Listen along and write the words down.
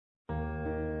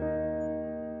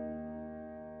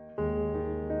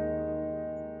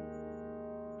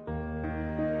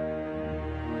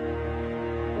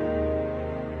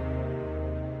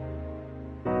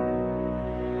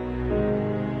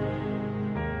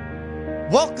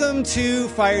Welcome to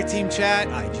Fireteam Chat,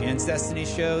 IGN's Destiny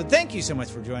show. Thank you so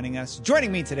much for joining us. Joining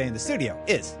me today in the studio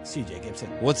is CJ Gibson.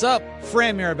 What's up?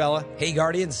 Fran Mirabella. Hey,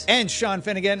 Guardians. And Sean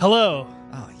Finnegan. Hello.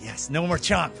 Oh, yes. No more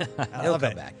Chomp. I love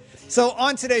it. Back. So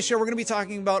on today's show, we're going to be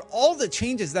talking about all the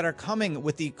changes that are coming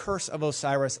with the Curse of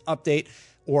Osiris update,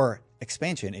 or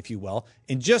expansion, if you will,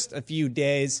 in just a few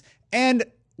days. And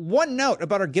one note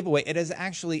about our giveaway, it has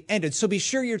actually ended. So be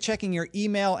sure you're checking your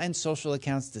email and social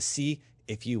accounts to see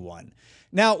if you won.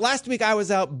 Now, last week I was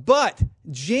out, but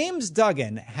James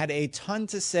Duggan had a ton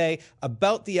to say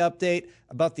about the update,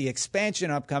 about the expansion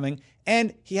upcoming,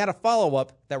 and he had a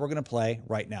follow-up that we're going to play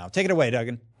right now. Take it away,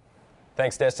 Duggan.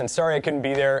 Thanks, Destin. Sorry I couldn't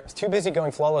be there. I was too busy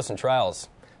going flawless in trials.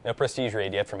 No prestige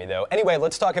raid yet for me, though. Anyway,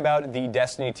 let's talk about the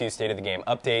Destiny 2 State of the Game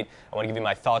update. I want to give you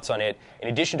my thoughts on it. In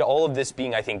addition to all of this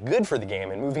being, I think, good for the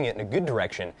game and moving it in a good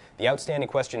direction, the outstanding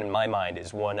question in my mind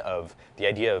is one of the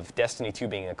idea of Destiny 2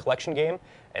 being a collection game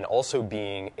and also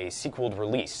being a sequeled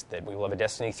release, that we will have a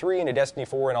Destiny 3 and a Destiny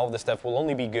 4, and all of this stuff will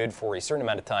only be good for a certain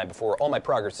amount of time before all my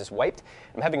progress is wiped.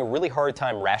 I'm having a really hard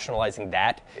time rationalizing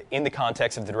that in the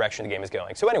context of the direction the game is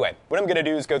going. So anyway, what I'm going to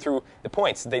do is go through the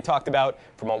points that they talked about,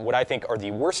 from what I think are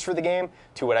the worst for the game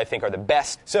to what I think are the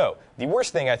best. So the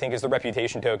worst thing, I think, is the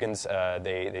reputation tokens.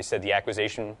 They said the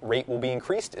acquisition rate will be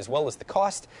increased, as well as the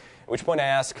cost. At which point I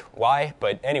ask, why?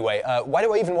 But anyway, why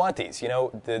do I even want these? You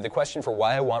know, the question for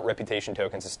why I want reputation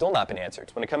tokens has still not been answered.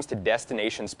 When it comes to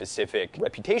destination-specific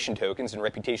reputation tokens and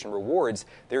reputation rewards,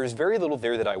 there is very little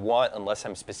there that I want unless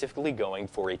I'm specifically going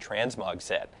for a transmog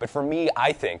set. But for me,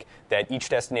 I think that each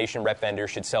destination rep vendor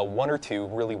should sell one or two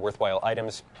really worthwhile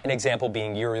items, an example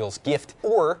being Uriel's gift,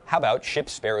 or how about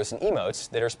ships, sparrows, and emotes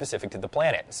that are specific to the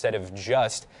planet, instead of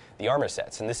just the armor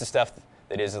sets. And this is stuff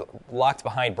that is locked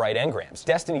behind bright engrams.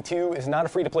 Destiny 2 is not a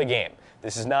free-to-play game.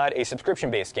 This is not a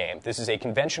subscription-based game. This is a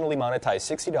conventionally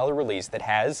monetized $60 release that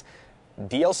has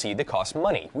DLC that costs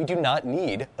money. We do not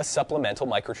need a supplemental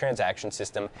microtransaction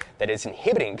system that is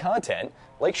inhibiting content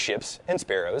like ships and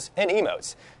sparrows and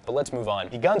emotes. But let's move on.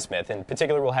 The Gunsmith, in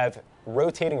particular, will have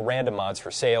rotating random mods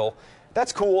for sale.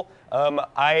 That's cool.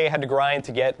 I had to grind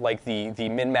to get like the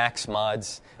min-max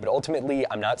mods, but ultimately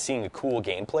I'm not seeing a cool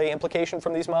gameplay implication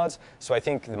from these mods, so I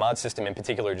think the mod system in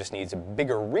particular just needs a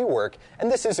bigger rework,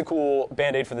 and this is a cool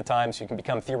band-aid for the time so you can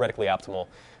become theoretically optimal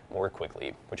more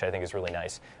quickly, which I think is really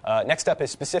nice. Next up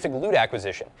is specific loot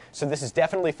acquisition. So this is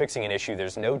definitely fixing an issue,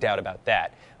 there's no doubt about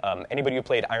that. Anybody who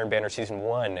played Iron Banner Season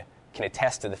 1 can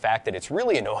attest to the fact that it's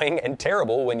really annoying and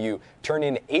terrible when you turn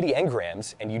in 80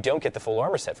 engrams and you don't get the full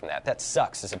armor set from that. That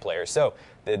sucks as a player. So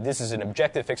this is an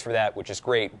objective fix for that, which is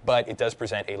great, but it does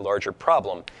present a larger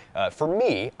problem. For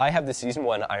me, I have the Season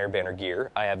 1 Iron Banner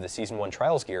gear. I have the Season 1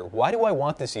 Trials gear. Why do I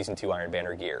want the Season 2 Iron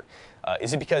Banner gear?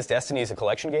 Is it because Destiny is a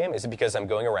collection game? Is it because I'm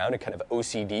going around and kind of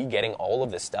OCD getting all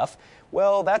of this stuff?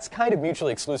 Well, that's kind of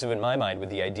mutually exclusive in my mind with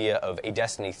the idea of a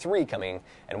Destiny 3 coming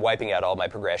and wiping out all my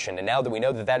progression. And now that we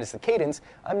know that that is the cadence,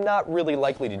 I'm not really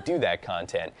likely to do that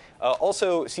content.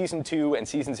 Also, Season 2 and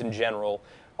seasons in general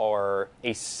are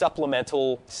a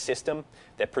supplemental system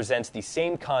that presents the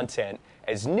same content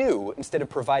as new instead of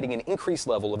providing an increased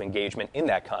level of engagement in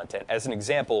that content. As an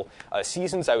example,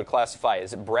 seasons I would classify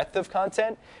as breadth of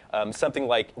content. Something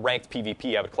like ranked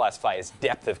PvP I would classify as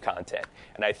depth of content.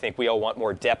 And I think we all want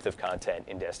more depth of content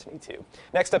in Destiny 2.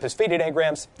 Next up is Faded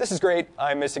Engrams. This is great.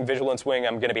 I'm missing Vigilance Wing.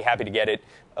 I'm going to be happy to get it.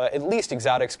 At least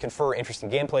exotics confer interesting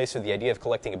gameplay, so the idea of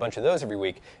collecting a bunch of those every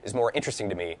week is more interesting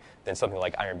to me than something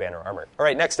like Iron Banner armor. All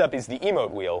right, next up is the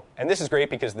emote wheel. And this is great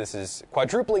because this is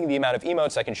quadrupling the amount of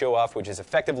emotes I can show off, which is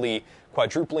effectively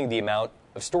quadrupling the amount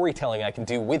of storytelling I can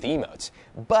do with emotes.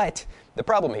 But the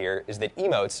problem here is that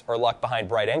emotes are locked behind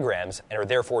bright engrams and are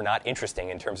therefore not interesting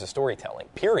in terms of storytelling,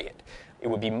 period. It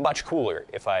would be much cooler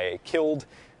if I killed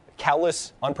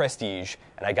Callus on Prestige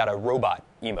and I got a robot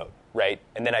emote, right?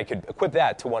 And then I could equip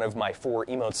that to one of my 4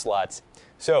 emote slots.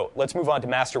 So let's move on to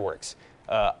Masterworks.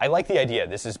 I like the idea.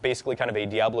 This is basically kind of a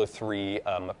Diablo 3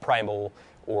 primal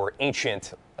or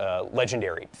ancient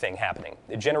legendary thing happening.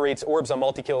 It generates orbs on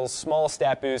multi-kills, small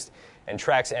stat boost, and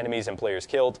tracks enemies and players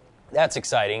killed. That's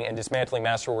exciting, and dismantling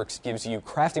Masterworks gives you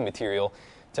crafting material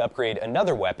to upgrade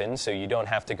another weapon, so you don't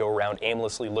have to go around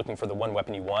aimlessly looking for the one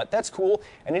weapon you want. That's cool,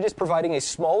 and it is providing a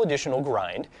small additional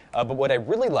grind. But what I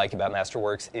really like about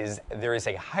Masterworks is there is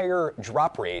a higher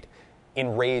drop rate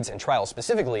in raids and trials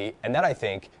specifically, and that I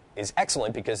think is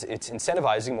excellent because it's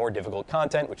incentivizing more difficult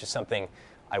content, which is something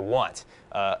I want.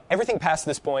 Everything past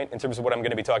this point, in terms of what I'm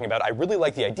going to be talking about, I really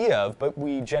like the idea of, but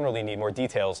we generally need more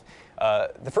details.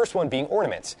 The first one being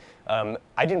ornaments.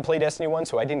 I didn't play Destiny 1,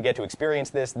 so I didn't get to experience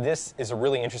this. This is a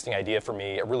really interesting idea for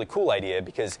me, a really cool idea,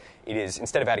 because it is,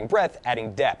 instead of adding breadth,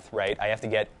 adding depth, right? I have to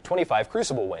get 25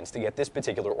 Crucible wins to get this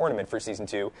particular ornament for Season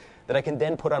 2 that I can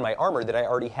then put on my armor that I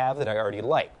already have, that I already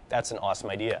like. That's an awesome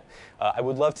idea. I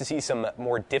would love to see some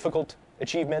more difficult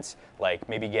achievements, like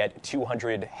maybe get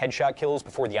 200 headshot kills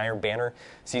before the Iron Banner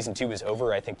Season 2 is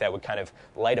over. I think that would kind of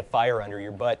light a fire under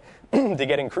your butt to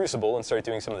get in Crucible and start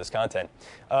doing some of this content.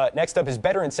 Next up is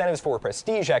better incentives for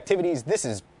prestige activities. This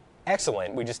is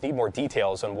excellent. We just need more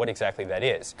details on what exactly that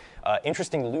is.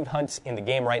 Interesting loot hunts in the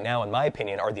game right now, in my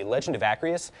opinion, are the Legend of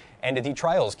Acreus and the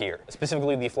Trials gear,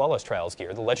 specifically the Flawless Trials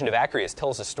gear. The Legend of Acreus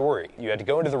tells a story. You had to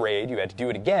go into the raid, you had to do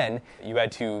it again, you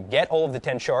had to get all of the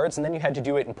 10 shards, and then you had to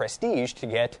do it in Prestige to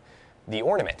get the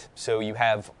ornament. So you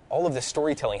have all of this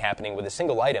storytelling happening with a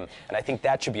single item, and I think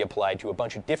that should be applied to a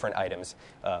bunch of different items,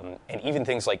 and even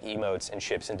things like emotes and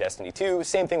ships in Destiny 2.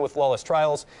 Same thing with Flawless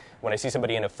Trials. When I see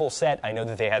somebody in a full set, I know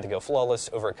that they had to go flawless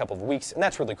over a couple of weeks, and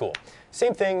that's really cool.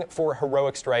 Same thing for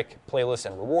Heroic Strike playlists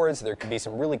and rewards. There could be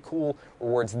some really cool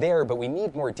rewards there, but we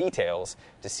need more details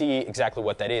to see exactly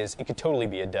what that is. It could totally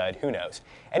be a dud. Who knows?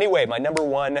 Anyway, my number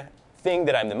one thing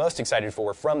that I'm the most excited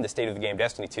for from the State of the Game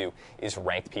Destiny 2 is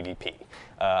ranked PvP.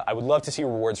 I would love to see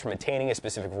rewards from attaining a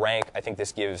specific rank. I think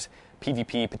this gives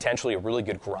PvP potentially a really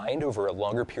good grind over a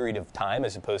longer period of time,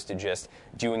 as opposed to just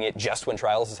doing it just when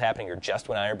Trials is happening or just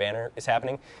when Iron Banner is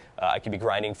happening. I could be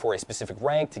grinding for a specific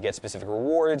rank to get specific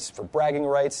rewards for bragging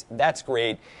rights. That's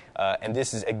great. And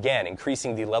this is, again,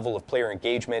 increasing the level of player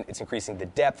engagement. It's increasing the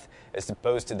depth as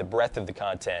opposed to the breadth of the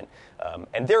content.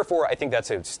 And therefore, I think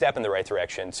that's a step in the right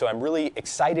direction. So I'm really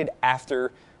excited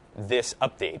after this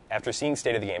update, after seeing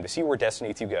State of the Game, to see where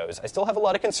Destiny 2 goes. I still have a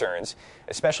lot of concerns,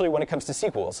 especially when it comes to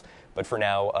sequels. But for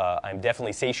now, I'm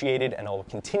definitely satiated, and I'll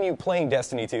continue playing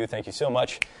Destiny 2. Thank you so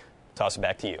much. Toss it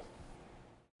back to you.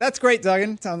 That's great,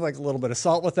 Duggan. Sounds like a little bit of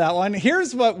salt with that one.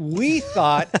 Here's what we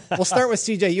thought. We'll start with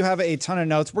CJ. You have a ton of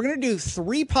notes. We're going to do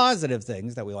 3 positive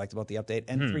things that we liked about the update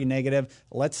and 3 negative.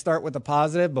 Let's start with the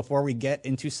positive before we get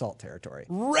into salt territory.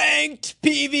 Ranked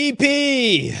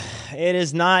PvP. It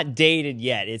is not dated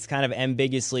yet. It's kind of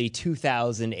ambiguously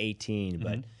 2018,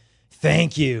 but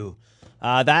thank you.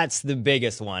 That's the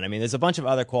biggest one. I mean, there's a bunch of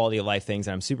other quality of life things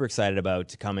that I'm super excited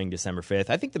about coming December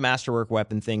 5th. I think the Masterwork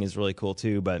weapon thing is really cool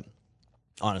too, but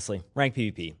honestly, ranked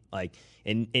PvP. Like,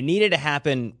 it needed to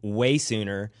happen way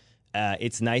sooner.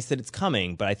 It's nice that it's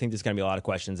coming, but I think there's going to be a lot of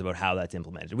questions about how that's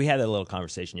implemented. We had a little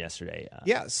conversation yesterday.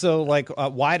 Yeah, so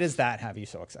why does that have you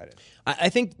so excited? I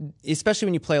think, especially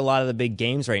when you play a lot of the big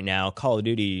games right now, Call of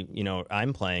Duty,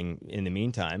 I'm playing in the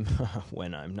meantime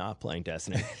when I'm not playing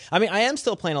Destiny. I mean, I am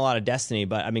still playing a lot of Destiny,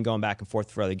 but I've been going back and forth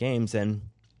for other games, and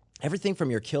everything from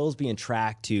your kills being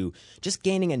tracked to just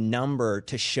gaining a number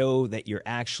to show that you're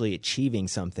actually achieving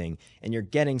something and you're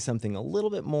getting something a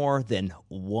little bit more than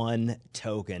 1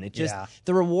 token. It just,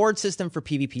 the reward system for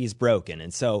PvP is broken.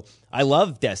 And so I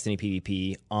love Destiny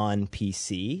PvP on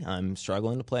PC. I'm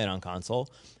struggling to play it on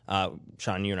console.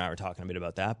 Sean, you and I were talking a bit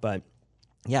about that, but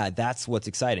yeah, that's what's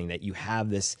exciting, that you have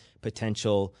this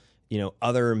potential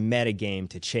other meta game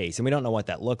to chase. And we don't know what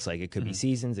that looks like. It could be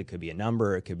seasons, it could be a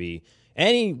number, it could be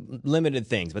any limited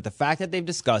things. But the fact that they've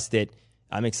discussed it,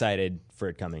 I'm excited for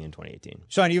it coming in 2018.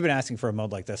 Sean, you've been asking for a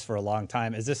mode like this for a long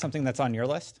time. Is this something that's on your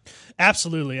list?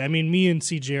 Absolutely. I mean, me and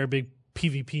CJ are big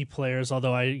PvP players,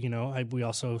 although we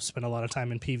also spend a lot of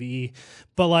time in PvE.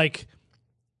 But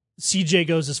CJ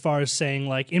goes as far as saying,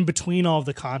 in between all of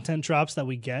the content drops that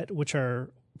we get, which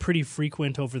are pretty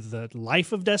frequent over the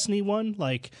life of Destiny 1,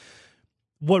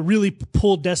 what really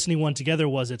pulled Destiny 1 together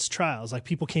was its trials.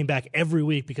 People came back every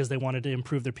week because they wanted to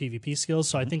improve their PvP skills.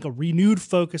 So I think a renewed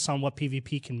focus on what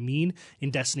PvP can mean in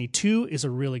Destiny 2 is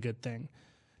a really good thing.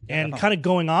 And kind of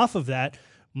going off of that,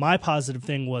 my positive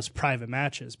thing was private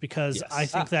matches, because I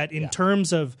think that in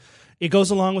terms of, it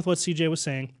goes along with what CJ was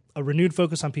saying. A renewed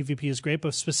focus on PvP is great,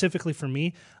 but specifically for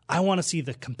me, I want to see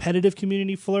the competitive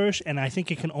community flourish, and I think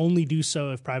it can only do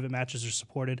so if private matches are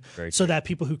supported, so that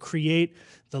people who create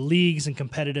the leagues and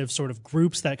competitive sort of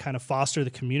groups that kind of foster the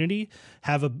community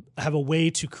have a way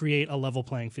to create a level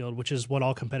playing field, which is what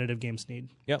all competitive games need.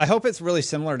 Yep. I hope it's really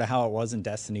similar to how it was in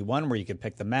Destiny 1, where you could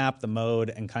pick the map, the mode,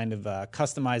 and kind of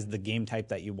customize the game type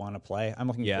that you want to play. I'm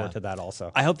looking forward to that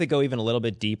also. I hope they go even a little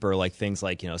bit deeper, things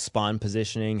like spawn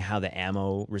positioning, how the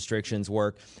ammo restrictions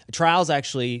work. Trials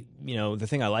actually, the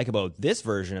thing I like about this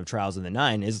version of Trials in the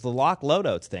 9 is the lock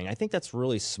loadouts thing. I think that's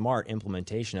really smart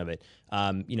implementation of it.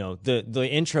 The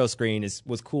intro screen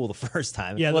was cool the first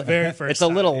time. Yeah, the very first It's a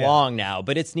little time, long now,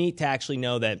 but it's neat to actually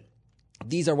know that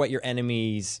these are what your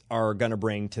enemies are going to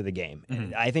bring to the game.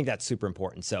 And I think that's super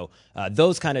important. So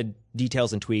those kind of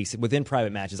details and tweaks within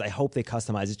private matches, I hope they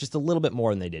customize it just a little bit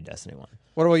more than they did Destiny 1.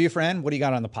 What about you, Fran? What do you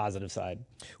got on the positive side?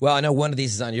 Well, I know one of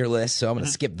these is on your list, so I'm going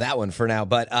to skip that one for now.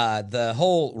 But the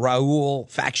whole Raoul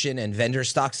faction and vendor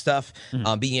stock stuff,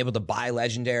 being able to buy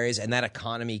legendaries and that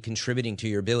economy contributing to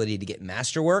your ability to get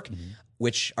masterwork,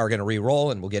 which are going to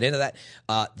re-roll, and we'll get into that.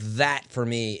 That, for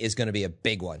me, is going to be a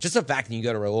big one. Just the fact that you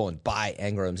go to Raoul and buy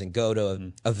engrams and go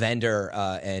to a vendor,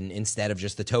 and instead of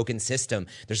just the token system,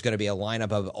 there's going to be a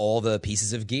lineup of all the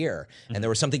pieces of gear. And there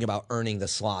was something about earning the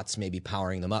slots, maybe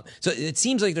powering them up. So it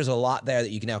seems like there's a lot there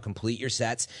that you can now complete your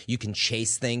sets. You can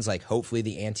chase things like hopefully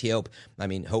the Antiope.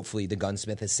 Hopefully the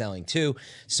Gunsmith is selling too.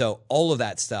 So all of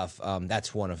that stuff,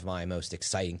 that's one of my most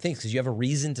exciting things because you have a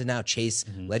reason to now chase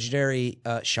legendary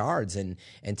shards and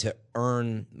to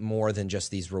earn more than just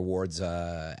these rewards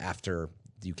after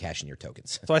you cash in your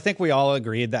tokens. So I think we all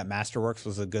agreed that Masterworks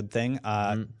was a good thing.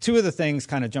 Two of the things,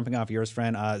 kind of jumping off yours,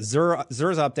 friend,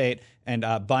 Xur's update and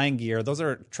buying gear. Those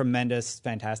are tremendous,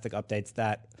 fantastic updates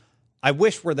that I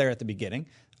wish were there at the beginning.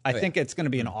 I think it's going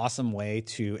to be an awesome way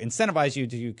to incentivize you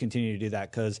to continue to do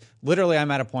that because literally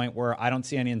I'm at a point where I don't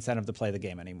see any incentive to play the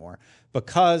game anymore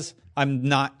because I'm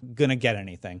not going to get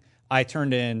anything. I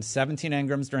turned in 17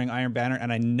 engrams during Iron Banner,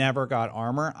 and I never got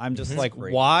armor. I'm just like,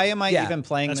 why am I even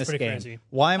playing this game? Crazy.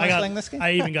 Why am I playing this game?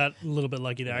 I even got a little bit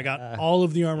lucky there. I got all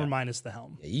of the armor minus the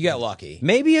helm. Yeah, you got lucky.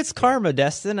 Maybe it's karma,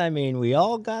 Destin. We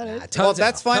all got it. Well,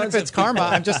 that's fine if it's karma.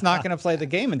 I'm just not going to play the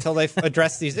game until they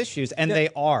address these issues, and they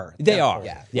are. They are.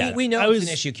 Yeah. We know it's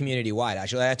an issue community-wide,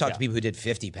 actually. I talked to people who did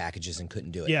 50 packages and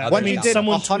couldn't do it. Yeah, What did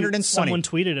someone 120. Someone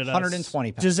tweeted at us.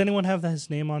 120 packages. Does anyone have his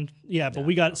name on? Yeah, but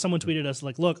we got someone tweeted us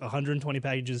like, look, 120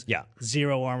 packages. Yeah.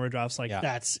 0 armor drops.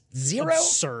 That's zero?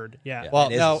 Absurd. Yeah. Well,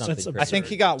 It is no, something I think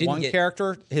he got Didn't one get-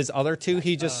 character. His other two,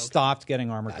 he just stopped getting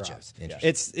armor drops. Interesting.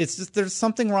 It's just there's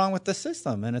something wrong with the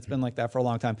system, and it's been like that for a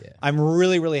long time. I'm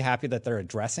really, really happy that they're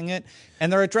addressing it,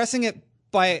 and they're addressing it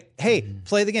by, hey,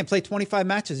 play the game, play 25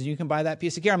 matches, and you can buy that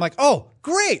piece of gear. I'm like, oh,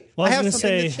 great! Well, I have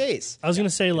something to chase. I was going to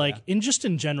say,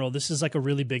 in general, this is like a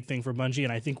really big thing for Bungie,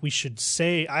 and I think we should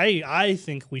say, I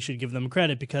think we should give them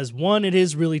credit because one, it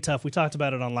is really tough. We talked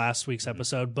about it on last week's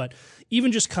episode, but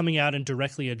even just coming out and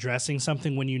directly addressing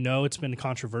something when you know it's been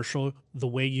controversial, the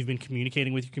way you've been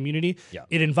communicating with your community,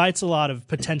 it invites a lot of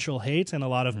potential hate and a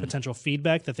lot of potential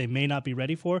feedback that they may not be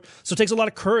ready for. So it takes a lot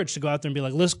of courage to go out there and be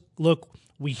like, look,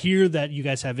 we hear that you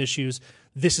guys have issues.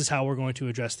 This is how we're going to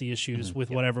address the issues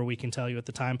with whatever we can tell you at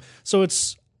the time. So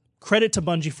it's credit to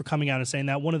Bungie for coming out and saying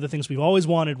that. One of the things we've always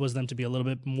wanted was them to be a little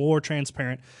bit more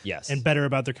transparent and better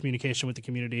about their communication with the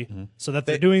community. So that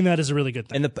they're doing that is a really good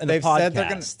thing. And the They've podcast. said they're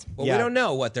going Well, we don't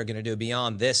know what they're going to do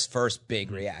beyond this first big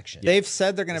reaction. They've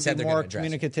said they're going They said to be they're more gonna address it.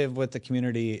 communicative with the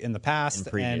community in the past,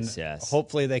 previous, and yes.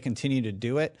 hopefully they continue to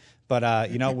do it.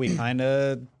 But we kind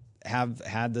of have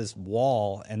had this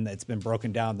wall, and it's been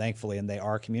broken down, thankfully, and they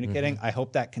are communicating. I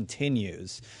hope that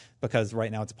continues because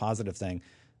right now it's a positive thing.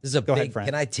 This is a Go ahead, big. Frank.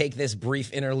 Can I take this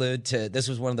brief interlude to? This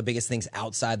was one of the biggest things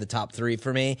outside the top 3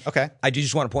 for me. Okay. I do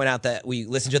just want to point out that we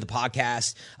listened to the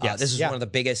podcast. Yes. This is Yeah. one of the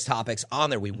biggest topics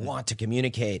on there. We want to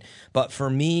communicate, but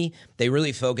for me, they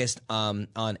really focused on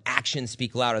actions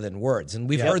speak louder than words, and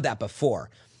we've heard that before.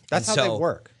 That's And how so they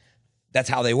work. That's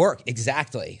how they work,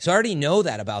 exactly. So I already know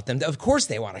that about them. Of course,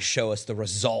 they want to show us the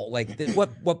result. Like,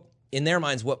 what in their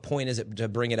minds, what point is it to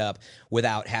bring it up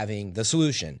without having the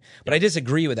solution? But I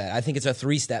disagree with that. I think it's a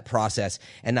 3-step process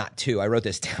and not 2. I wrote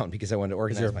this down because I wanted to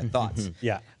organize my thoughts.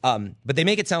 But they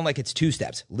make it sound like it's 2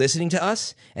 steps: listening to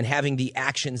us and having the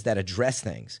actions that address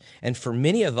things. And for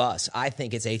many of us, I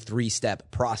think it's a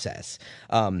 3-step process.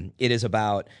 It is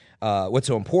about what's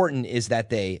so important is that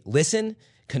they listen,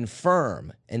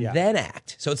 confirm, and then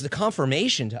act. So it's the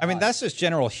confirmation to us. That's just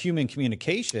general human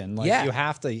communication. You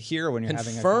have to hear when you're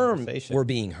having a confirm conversation. we're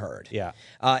being heard. Yeah.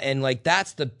 And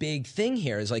that's the big thing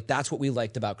here is that's what we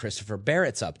liked about Christopher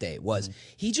Barrett's update was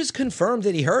he just confirmed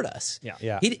that he heard us.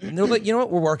 Yeah. They're like, you know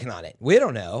what, we're working on it. We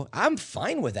don't know. I'm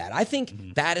fine with that. I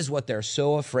think that is what they're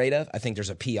so afraid of. I think there's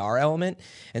a PR element.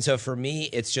 And so for me,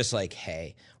 it's just like,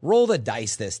 hey, roll the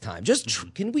dice this time.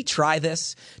 Just can we try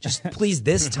this? Just please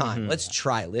this time. Let's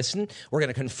try hi, listen, we're going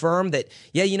to confirm that,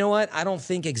 yeah, you know what? I don't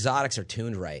think exotics are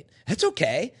tuned right. That's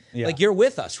okay. Yeah. Like, you're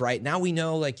with us, right? Now we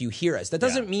know, like, you hear us. That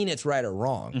doesn't mean it's right or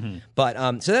wrong.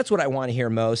 But so that's what I want to hear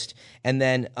most. And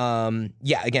then,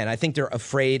 again, I think they're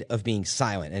afraid of being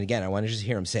silent. And again, I want to just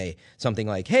hear them say something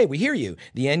like, hey, we hear you.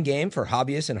 The end game for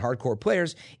hobbyists and hardcore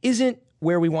players isn't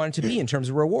where we want it to be in terms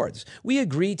of rewards. We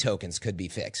agree tokens could be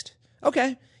fixed.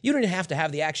 Okay. You don't even have to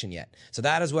have the action yet. So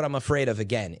that is what I'm afraid of,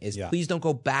 again, is please don't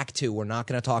go back to, we're not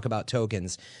going to talk about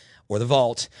tokens or the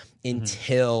vault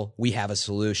until we have a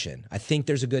solution. I think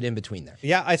there's a good in-between there.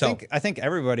 Yeah, I think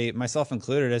everybody, myself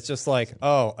included, it's just like,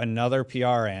 oh, another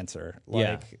PR answer.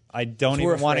 Like, I don't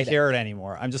even want to hear it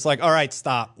anymore. I'm just like, all right,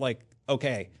 stop. Like,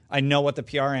 okay, I know what the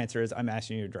PR answer is. I'm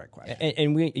asking you a direct question.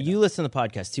 And you listen to the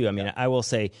podcast too. I mean, I will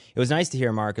say it was nice to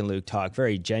hear Mark and Luke talk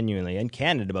very genuinely and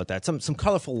candid about that. Some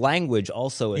colorful language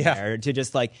also in there to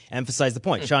just like emphasize the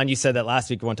point. Sean, you said that last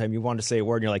week one time you wanted to say a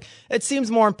word and you're like, it seems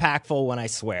more impactful when I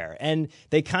swear. And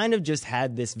they kind of just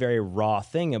had this very raw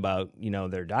thing about,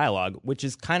 their dialogue, which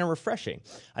is kind of refreshing.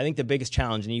 I think the biggest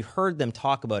challenge, and you heard them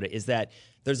talk about it, is that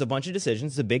there's a bunch of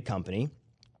decisions. It's a big company.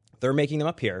 They're making them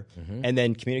up here, and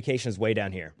then communication is way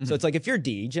down here. So it's like if you're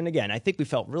Deej, and again, I think we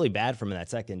felt really bad from that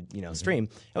second, stream.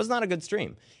 It was not a good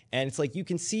stream, and it's like you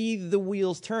can see the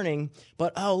wheels turning,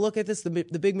 but oh, look at this, the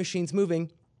big machine's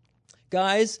moving.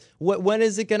 Guys, when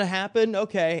is it going to happen?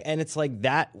 Okay, and it's like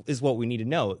that is what we need to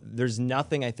know. There's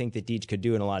nothing I think that Deej could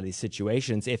do in a lot of these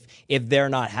situations if they're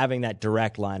not having that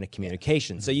direct line of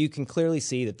communication. So you can clearly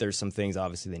see that there's some things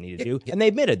obviously they need to do, and they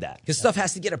admitted that. Because stuff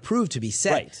has to get approved to be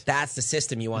said. Right. That's the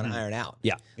system you want to iron out.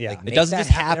 Yeah. Like, It make doesn't that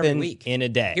just every happen week. in a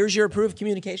day. Here's your approved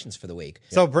communications for the week.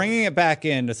 So bringing it back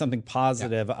into something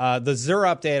positive, the Zur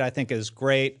update I think is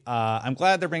great. I'm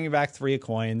glad they're bringing back 3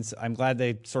 coins. I'm glad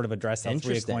they sort of addressed how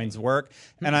 3 coins work,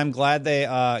 and I'm glad they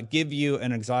give you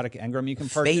an exotic engram you can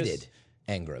purchase. Faded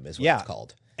engram is what it's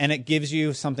called. And it gives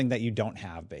you something that you don't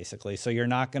have, basically. So you're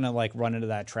not going to like run into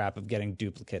that trap of getting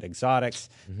duplicate exotics.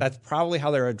 That's probably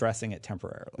how they're addressing it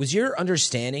temporarily. Was your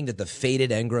understanding that the faded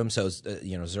engram, so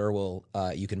Zur will,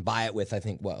 you can buy it with, I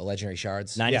think, legendary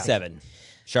shards? 97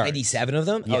 shards. 97 of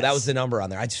them? Yes. Oh, that was the number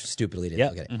on there. I just stupidly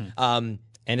didn't look at it. And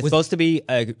it's supposed to be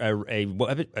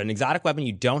an exotic weapon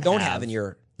you don't have in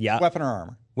your Weapon or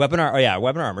armor. weapon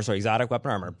armor. Sorry, exotic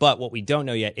weapon armor. But what we don't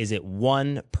know yet is it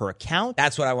 1 per account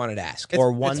That's what I wanted to ask.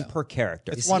 or 1 per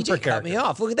character. It's 1 per CJ cut me character.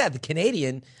 off. Look at that. The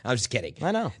Canadian. I'm just kidding.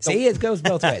 I know. See, it goes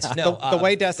both ways. No, The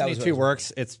way that Destiny was what 2 I was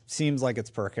works, it seems like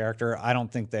it's per character. I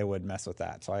don't think they would mess with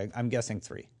that. So I'm guessing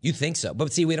 3. You think so?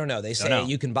 But see, we don't know. They say know.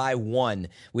 you can buy 1.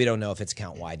 We don't know if it's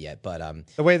count wide yet. But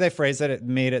The way they phrased it, it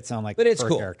made it sound like but it's per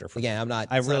cool. character. For Again, me. I'm not.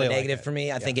 I It's really not a like negative it. for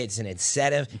me. I think it's an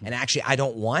incentive, and actually, I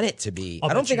don't want it to be. I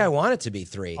bet don't think you- I want it to be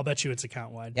 3. I'll bet you it's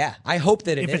account wide. Yeah, I hope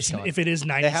that it If is. Sean. if it is They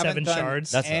haven't 97 done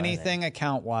shards. That's what I anything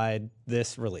account wide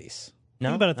this release. No,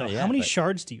 Think about it though. not yet, How many but-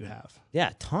 shards do you have?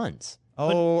 Yeah, tons.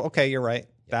 Oh, okay, you're right.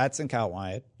 That's in count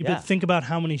wide. Yeah. But think about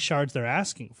how many shards they're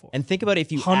asking for. And think about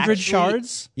if you 100 actually-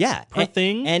 shards yeah, per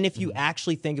thing? And if you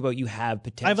actually think about you have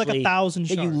potentially, I have like 1,000 that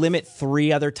you shards. limit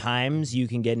 3 other times you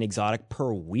can get an exotic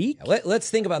per week. Let's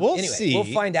think about. We'll anyway, see. we'll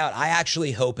find out. I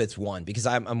actually hope it's 1 because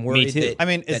I'm worried too. that. I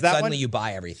mean, is that that suddenly one- you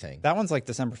buy everything? That one's like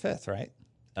December 5th, right?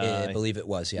 I believe it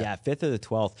was. Yeah, 5th or the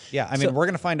 12th. Yeah, I mean, we're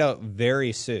going to find out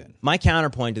very soon. My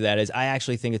counterpoint to that is I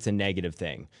actually think it's a negative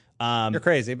thing. You're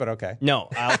crazy, but okay. No,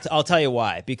 I'll tell you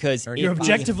why. Because You're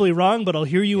objectively wrong, but I'll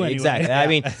hear you anyway. Exactly. I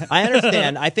mean, I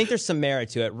understand. I think there's some merit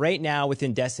to it. Right now,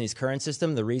 within Destiny's current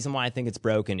system, the reason why I think it's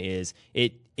broken is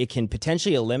it can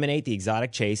potentially eliminate the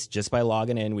exotic chase just by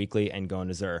logging in weekly and going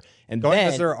to Zur. And Going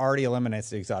then, to Zur already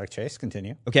eliminates the exotic chase.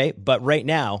 Continue. okay, but right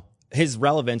now, his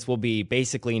relevance will be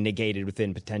basically negated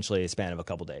within potentially a span of a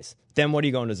couple days. Then what are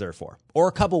you going to Zur for? Or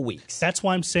a couple weeks? That's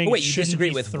why I'm saying. Wait, it you shouldn't disagree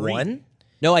be with 3. 1?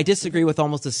 No, I disagree with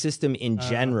almost the system in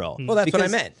general. Well, that's what I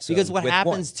meant. So because what with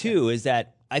happens 1. too is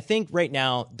that I think right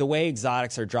now the way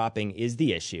exotics are dropping is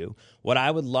the issue. What I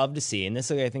would love to see, and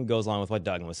this I think goes along with what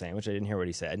Duggan was saying, which I didn't hear what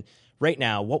he said. Right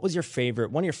now, what was one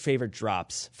of your favorite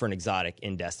drops for an exotic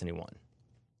in Destiny 1?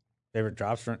 Favorite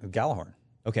drops from Galahorn.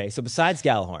 Okay, so besides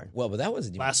Galahorn, Well, but that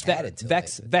wasn't even Last added to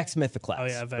Vex Mythoclast. Oh,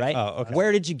 yeah, Vex. right? Oh, okay.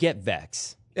 Where did you get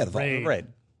Vex? Yeah, the vault. Raid. Right.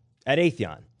 At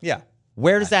Atheon. Yeah.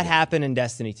 Where does that happen in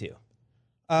Destiny 2? You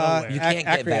can't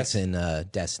get Acreus. Vex in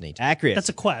Destiny. Accurate. That's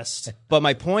a quest. But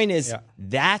my point is, Yeah.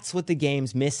 that's what the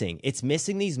game's missing. It's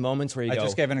missing these moments where you I go,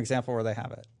 just gave an example where they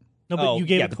have it. No, but Oh, you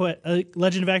gave yeah, a quest.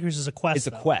 Legend of Acreus is a quest. it's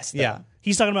a though. quest. Yeah.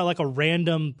 He's talking about like a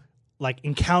random like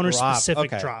encounter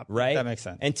specific Okay. drop. Right? That makes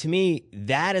sense. And to me,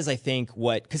 that is, I think,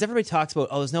 what, because everybody talks about,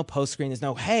 oh, there's no post screen, there's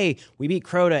no, hey, we beat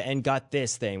Crota and got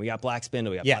this thing. We got Black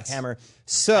Spindle, we got Black Yes. Hammer.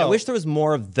 So- I wish there was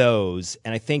more of those,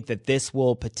 and I think that this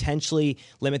will potentially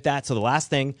limit that. So the last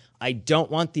thing, I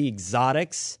don't want the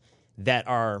exotics that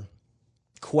are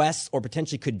quests or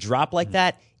potentially could drop like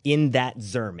that in that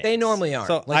Zermix. They normally aren't.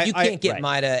 So like you I- can't get right.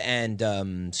 Mida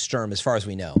and Sturm as far as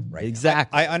we know, right?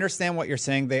 Exactly. I understand what you're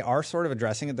saying. They are sort of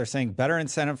addressing it. They're saying better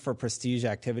incentive for prestige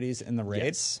activities in the raid.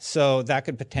 Yes. So that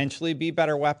could potentially be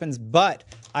better weapons. But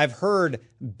I've heard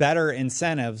better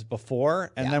incentives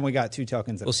before, and then we got 2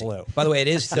 tokens that flew. By the way, it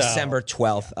is December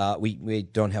 12th. We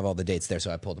don't have all the dates there, so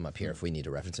I pulled them up here if we need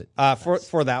to reference it.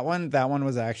 For that one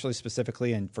was actually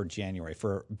specifically for January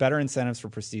for better incentives for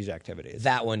prestige activities.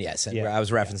 That one, yes. And Yeah. I was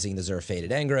referencing the Xur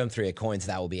Faded Engram, 3 coins.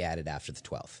 That will be added after the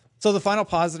 12th. So the final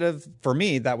positive for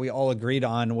me that we all agreed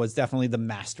on was definitely the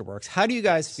Masterworks. How do you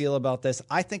guys feel about this?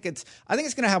 I think it's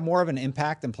going to have more of an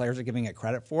impact than players are giving it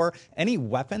credit for. Any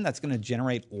weapon that's going to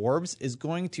generate orbs is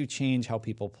going to change how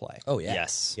people play. Oh, yeah.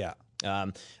 Yes. Yeah.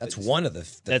 That's one of the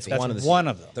That's things. one of the one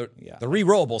of them. The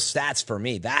re-rollable stats for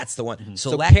me, that's the one.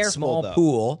 So Select careful, small though.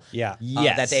 pool Yeah.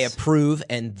 Yes. that they approve,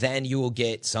 and then you will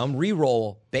get some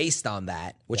re-roll based on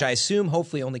that, which I assume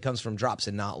hopefully only comes from drops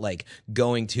and not like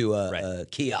going to a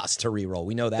kiosk to re-roll.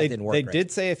 We know that didn't work. They right.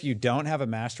 did say if you don't have a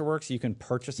Masterworks, you can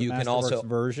purchase a You can Masterworks also-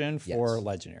 version for Yes.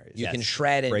 legendaries. You Yes. can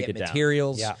shred and Break get it down.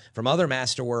 materials Yeah. from other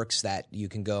Masterworks that you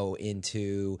can go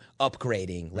into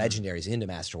upgrading legendaries into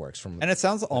Masterworks from. And it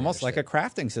sounds almost like a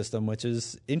crafting system, which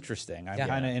is interesting. I'm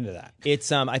kind of into that.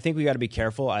 It's I think we got to be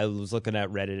careful. I was looking at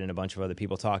Reddit and a bunch of other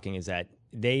people talking is that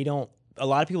a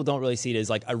lot of people don't really see it as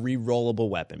like a re-rollable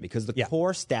weapon because the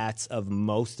core stats of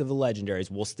most of the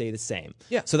legendaries will stay the same.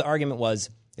 Yeah. So the argument was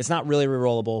it's not really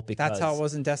re-rollable because That's how it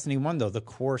was in Destiny 1, though. The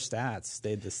core stats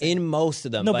stayed the same. in most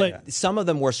of them, No, but some of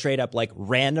them were straight up like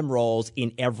random rolls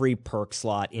in every perk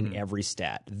slot in every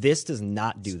stat. This does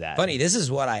not do that. Funny, this is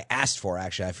what I asked for,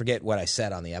 actually. I forget what I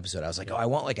said on the episode. I was like, I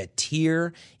want like a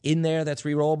tier in there that's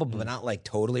re-rollable, but not like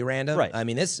totally random. Right. I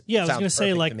mean, this Yeah, I was sounds gonna say,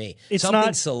 perfect like, to me. it's Something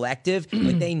not- selective.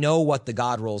 Like they know what the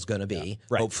god roll is going to be,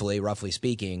 Right. hopefully, roughly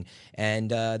speaking, and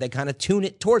they kind of tune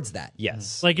it towards that.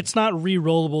 Yes. Like it's not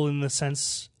re-rollable in the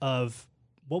sense of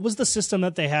what was the system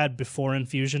that they had before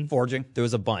Infusion? Forging. There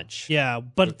was a bunch. Yeah,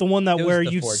 but the one that It was where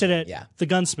the you forging, sit at yeah. the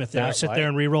gunsmith there, That sit light? there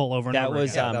and re-roll over and That over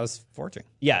was, again. Yeah, that was Forging.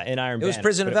 Yeah, in Iron It was Banner,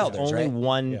 Prison of but it was Elders, only right?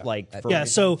 one like for Yeah,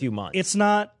 so a few months.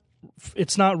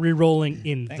 it's not re-rolling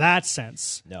in that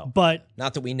sense. No. But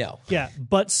Not that we know. yeah,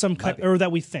 but some or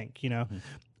that we think,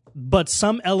 But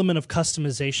some element of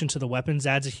customization to the weapons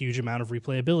adds a huge amount of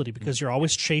replayability because you're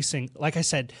always chasing. Like I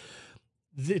said,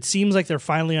 it seems like they're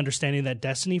finally understanding that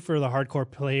Destiny for the hardcore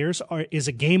players is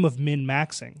a game of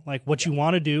min-maxing. Like what you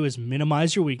want to do is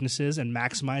minimize your weaknesses and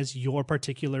maximize your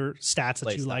particular stats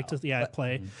that you like to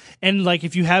play. And like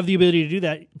if you have the ability to do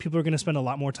that, people are going to spend a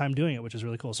lot more time doing it, which is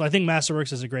really cool. So I think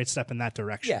Masterworks is a great step in that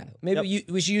direction. Yeah, maybe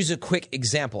we should use a quick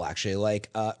example, actually, like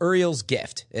Uriel's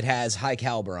Gift. It has high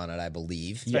caliber on it, I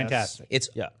believe. Fantastic. It's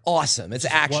awesome. It's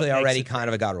actually makes already it kind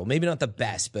of a god roll. Maybe not the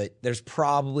best, but there's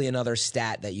probably another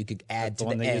stat that you could add The to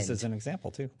one the they end. used as an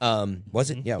example, too. Was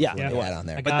it? Yeah, Yeah. we'll Yeah. put that on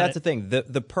there. I But got that's it. the thing.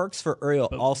 The perks for Uriel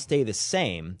all stay the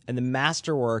same, and the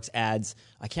Masterworks adds,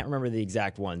 I can't remember the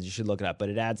exact ones. You should look it up, but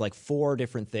it adds like 4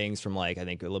 different things from like, I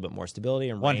think a little bit more stability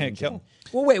and One hit range kill.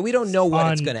 Well, wait, we don't know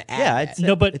what it's On- going to add. Yeah, that. it's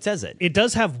No, but it says it. It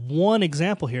does have one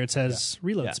example here. It says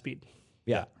reload Yeah. speed.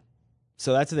 Yeah.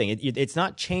 So that's the thing. It's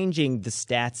not changing the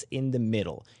stats in the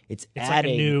middle. It's like a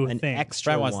adding new an thing.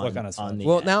 extra Brad wants to one look on his phone. the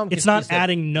Well, end. now I'm It's not confused, like-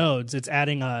 adding nodes. It's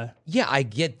adding a. Yeah, I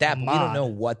get that, but we don't mod. know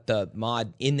what the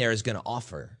mod in there is going to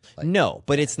offer. Like, No,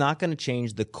 but it's not going to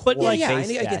change the core like- Yeah, base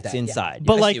I get stats that, yeah. inside.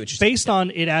 But I see like what you're saying. based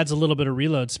on it adds a little bit of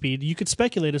reload speed, you could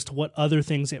speculate as to what other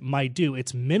things it might do.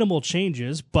 It's minimal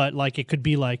changes, but like it could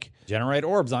be like Generate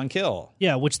orbs on kill.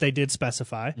 yeah, which they did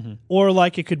specify, or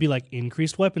like it could be like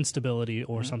increased weapon stability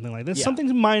or something like this.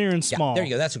 Something minor and yeah, small. there you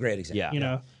go. That's a great example. Yeah. You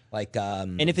know. Like,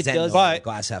 And if it Zen does- Mode, But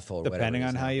glass half full, or Depending whatever it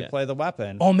on is how now. you play the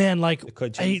weapon. Oh man, like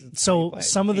could change how you so play.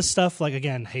 some of the stuff, like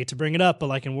again, hate to bring it up, but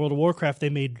like in World of Warcraft, they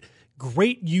made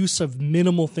great use of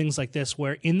minimal things like this,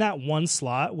 where in that one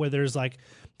slot where there's like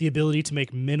the ability to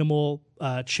make minimal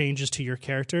changes to your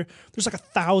character, there's like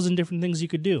 1,000 different things you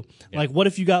could do. Like what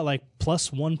if you got like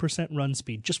plus 1% run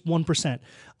speed, just 1%?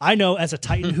 I know as a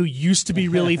Titan who used to be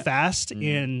really fast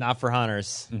in Not for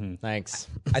hunters. Thanks.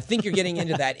 I think you're getting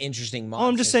into that interesting mod. all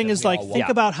I'm just saying system is we like all think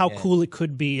want. about how cool it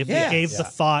could be if Yeah. you gave the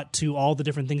thought to all the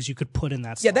different things you could put in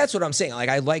that slot. Yeah, that's what I'm saying. Like,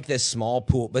 I like this small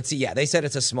pool, but see, yeah, they said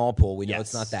it's a small pool. We know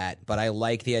it's not that, but I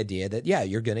like the idea that, yeah,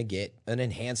 you're going to get an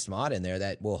enhanced mod in there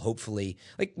that will hopefully,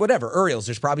 like, whatever, Uriel's,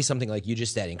 there's probably something like you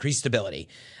just said, increased stability.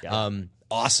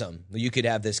 Awesome. You could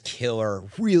have this killer,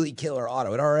 really killer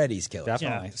auto. It already is killer.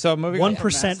 Definitely. Yeah. So moving on from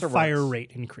 1% fire Masterworks.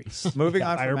 rate increase. Moving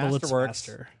on fire from bullets Masterworks.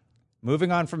 faster.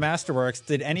 Moving on from Masterworks,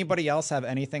 did anybody else have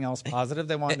anything else positive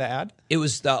they wanted to add? It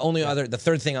was the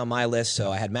third thing on my list. So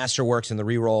I had Masterworks and the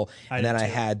reroll, and then I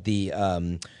had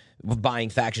the buying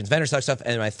factions, vendor stock stuff,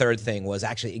 and my third thing was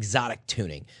actually exotic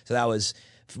tuning. So that was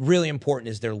really important.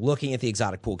 Is they're looking at the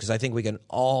exotic pool, because I think we can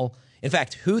all. In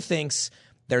fact, who thinks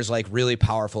there's like really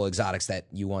powerful exotics that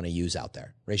you want to use out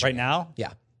there? Raise your Right hand. now?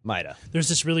 Yeah. Mida. There's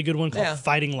this really good one called Yeah.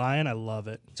 Fighting Lion. I love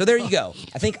it. So there you go.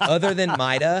 I think other than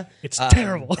Mida, It's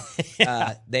terrible.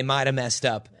 they might have messed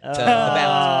up the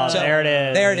balance. So, there it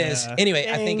is. There it is. Anyway,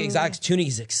 I think exotic tuning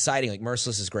is exciting. Like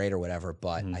Merciless is great or whatever,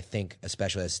 but I think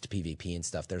especially as to PvP and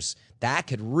stuff, that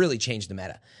could really change the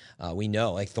meta. We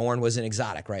know, like Thorn was an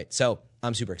exotic, right? So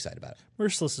I'm super excited about it.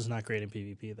 Merciless is not great in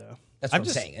PvP though. That's what I'm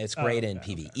saying. It's great in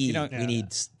PvE. We need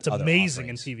It's other amazing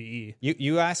offerings. in PvE.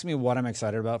 You asked me what I'm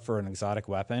excited about for an exotic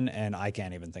weapon, and I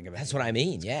can't even think of it. That's what I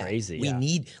mean. Yeah, crazy, We yeah.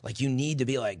 need you need to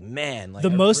be like, man. Like, The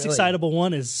I most really- excitable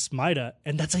one is Smita,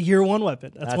 and that's a year one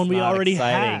weapon. That's one we not already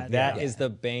exciting. had. That is the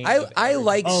bane. I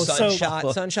like Oh, so-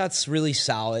 Sunshot. Sunshot's really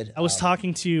solid. I was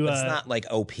talking to It's not like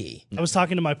OP. I was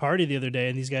talking to my party the other day,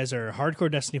 and these guys are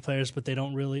hardcore Destiny players, but they're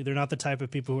not the type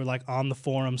of people who are like on the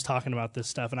forums talking about this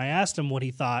stuff. And I asked him what he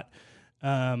thought.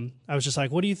 I was just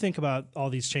like, what do you think about all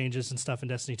these changes and stuff in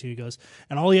Destiny 2? He goes,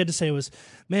 and all he had to say was,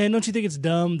 man, don't you think it's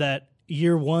dumb that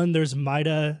year one there's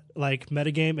Mida like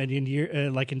metagame, and in year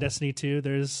like in Destiny 2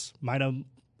 there's Mida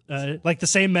like the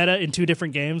same meta in two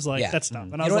different games? Like, Yeah. that's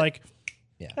dumb. And I You know was what? like,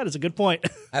 that is a good point.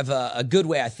 I have a good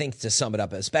way, I think, to sum it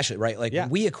up, especially, right? Like, Yeah. when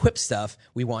we equip stuff,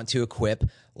 we want to equip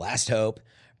Last Hope,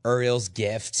 Uriel's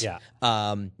Gift,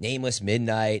 Nameless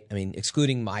Midnight,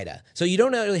 excluding Mida. So you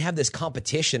don't really have this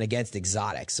competition against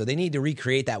exotics. So they need to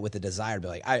recreate that with the desire to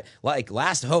be like,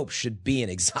 Last Hope should be an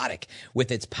exotic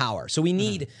with its power. So we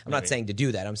need, I'm not saying to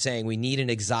do that, I'm saying we need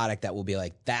an exotic that will be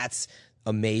like, that's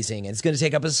amazing, and it's going to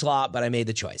take up a slot, but I made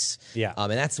the choice. Yeah.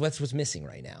 And that's what's missing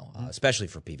right now, especially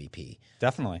for PvP.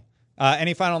 Definitely.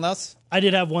 Any final notes? I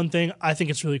did have one thing. I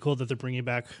think it's really cool that they're bringing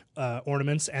back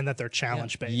ornaments and that they're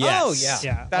challenge based. Yes. Oh, yeah.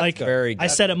 Yeah, That's like good. Very good. I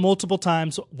said it multiple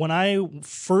times when I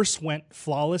first went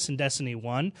flawless in Destiny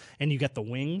 1, and you get the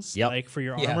wings like for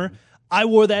your armor. I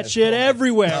wore that shit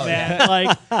everywhere, man.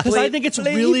 Like, because I think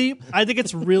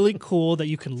it's really cool that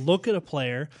you can look at a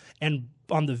player and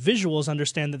on the visuals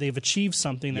understand that they've achieved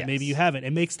something that maybe you haven't.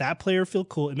 It makes that player feel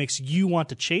cool. It makes you want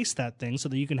to chase that thing so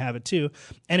that you can have it too,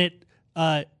 and it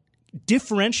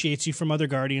differentiates you from other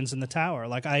Guardians in the tower.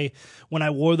 Like, when I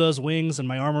wore those wings and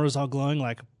my armor was all glowing,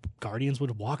 like, Guardians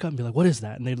would walk up and be like, "What is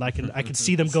that?" And they'd like, I could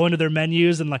see them go into their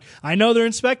menus and like, I know they're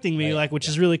inspecting me, which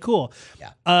is really cool.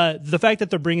 Yeah. The fact that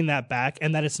they're bringing that back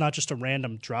and that it's not just a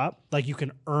random drop, like you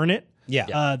can earn it.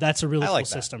 Yeah. That's a really like cool that.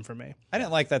 system for me. I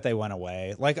didn't like that they went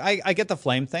away. Like, I get the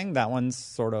flame thing. That one's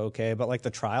sort of okay. But, like,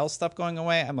 the trials stuff going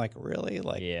away, I'm like, really?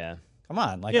 Like, Yeah. come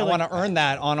on. Like, Yeah, I like- want to earn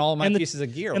that on all my And the- pieces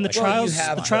of gear. And the Like, trials, you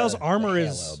have the trials the armor halo,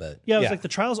 is but- yeah. It was Yeah. like the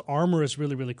trials armor is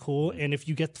really really cool, and if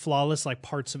you get flawless, like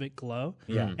parts of it glow.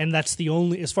 Yeah, and that's the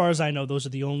only, as far as I know, those are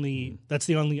the only. That's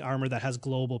the only armor that has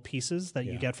glowable pieces that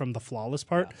you get from the flawless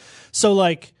part. So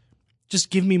like, just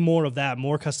give me more of that,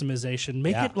 more customization.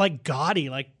 Make it like gaudy.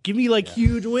 Like, give me like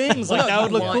huge wings. Like, that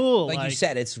would look cool. Like you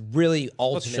said, it's really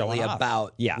ultimately showing off.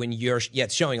 about when you're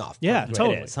it's showing off. Yeah, Right.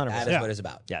 totally. It is, 100%. That is what it's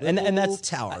about. Yeah, Little and that's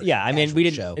tower. Yeah, I mean, we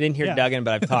casual show. I didn't hear Yeah. Duggan,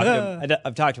 but I've talked to him.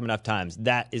 I've talked to him enough times.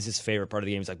 That is his favorite part of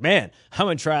the game. He's like, man, I'm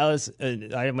in trials.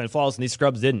 I'm in falls, and these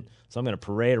scrubs didn't. So I'm going to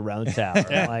parade around the tower.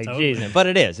 I'm like, totally. geez, man. But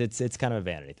it is. It's kind of a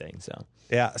vanity thing. So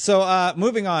Yeah. So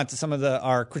moving on to some of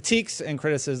our critiques and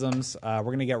criticisms, we're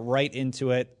going to get right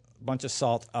into it. A bunch of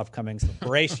salt upcoming, so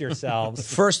brace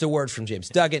yourselves. First, a word from James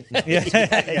Duggan.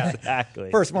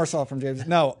 exactly. First, more salt from James.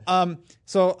 No.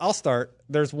 So I'll start.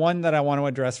 There's one that I want to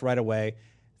address right away.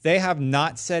 They have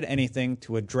not said anything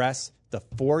to address the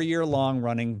 4-year-long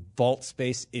running vault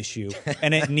space issue,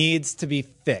 and it needs to be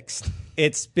fixed.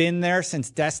 It's been there since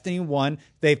Destiny 1.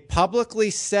 They've publicly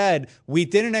said we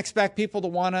didn't expect people to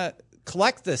want to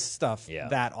collect this stuff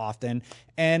that often,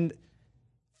 and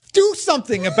do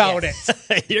something about it.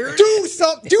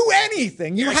 Do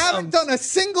anything. You haven't done a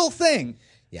single thing.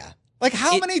 Yeah. Like,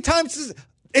 how many times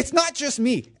it's not just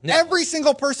me. Every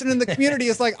single person in the community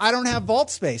is like, I don't have vault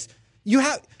space.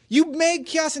 You made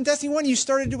Chaos in Destiny 1, you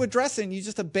started to address it, and you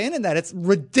just abandoned that. It's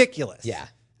ridiculous. Yeah.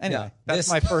 Anyway, No, that's this-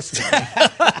 my first.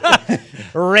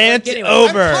 Rant Anyway,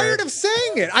 over. I'm tired of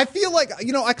saying it. I feel like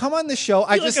I come on this show.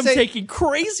 I I feel just like say I'm taking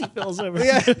crazy pills over.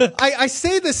 Yeah, I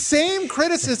say the same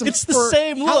criticism. It's the for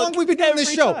same How look long have we been doing this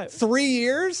every show? time. 3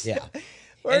 years. Yeah.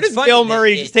 Where It's does funny Bill that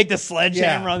Murray it- just take the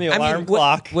sledgehammer Yeah. on the I alarm mean,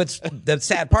 clock? what's the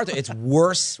sad part? Though, it's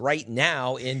worse right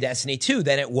now in Destiny 2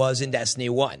 than it was in Destiny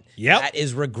 1. Yep. That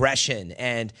is regression,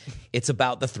 and it's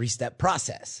about the 3-step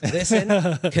process.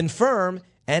 Listen, confirm,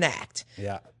 and act.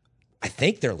 Yeah. I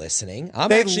think they're listening. I'm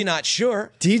They- actually not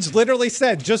sure. Deej literally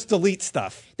said, "Just delete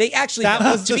stuff." They actually That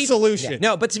was to the be- solution. Yeah,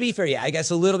 no, but to be fair, yeah, I guess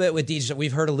a little bit with DJ,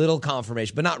 we've heard a little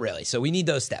confirmation, but not really. So we need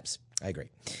those steps. I agree.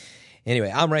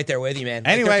 Anyway, I'm right there with you, man.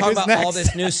 Anyway, they're talking who's about all next?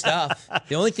 this new stuff.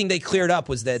 The only thing they cleared up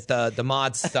was that the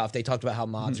mods stuff. They talked about how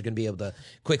mods are going to be able to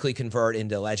quickly convert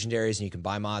into legendaries, and you can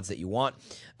buy mods that you want.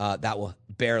 That will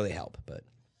barely help, but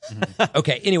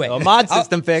okay. Anyway, A mod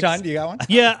system fix. John, do you got one?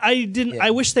 Yeah, I didn't.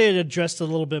 I wish they had addressed a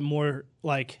little bit more,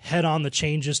 like head on the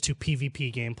changes to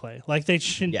PvP gameplay. Like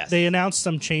Yes. they announced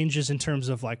some changes in terms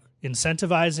of like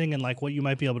incentivizing and like what you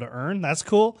might be able to earn. That's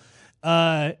cool.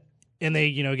 And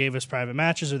they, gave us private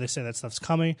matches, or they say that stuff's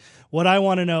coming. What I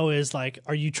want to know is like,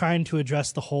 are you trying to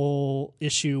address the whole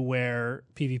issue where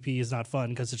PvP is not fun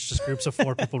because it's just groups of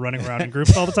 4 people running around in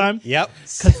groups all the time? Yep.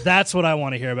 Because that's what I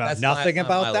want to hear about. That's Nothing on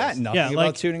my about that. list. Nothing Yeah, about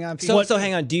like- tuning on people. So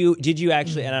hang on. Did you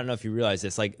actually? And I don't know if you realize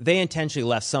this. Like they intentionally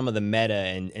left some of the meta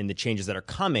and the changes that are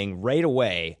coming right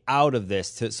away out of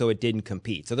this, so it didn't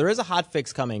compete. So there is a hot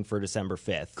fix coming for December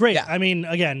 5th. Great. Yeah. I mean,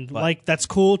 again, like that's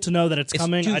cool to know that it's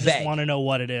coming. too I just vague. want to know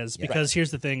what it is because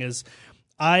here's the thing: is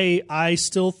I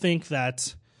still think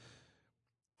that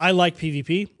I like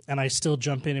PvP and I still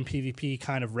jump in PvP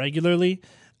kind of regularly.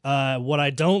 What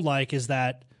I don't like is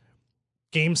that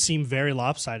games seem very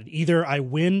lopsided. Either I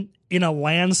win in a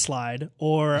landslide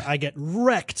or I get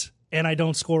wrecked and I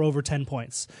don't score over 10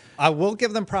 points. I will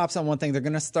give them props on one thing. They're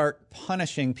going to start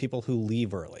punishing people who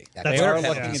leave early. Yeah, They that's are good.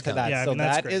 looking Yeah. into that. Yeah, I so mean,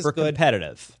 that's that great. is For good.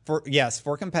 competitive.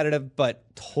 For competitive, but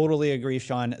totally agree,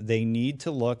 Sean. They need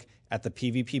to look at the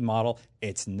PvP model.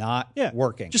 It's not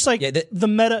working. Just like Yeah, the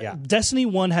meta, Yeah. Destiny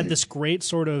 1 had this great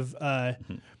sort of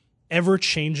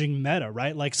ever-changing meta,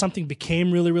 right? Like something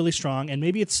became really, really strong, and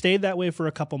maybe it stayed that way for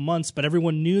a couple months, but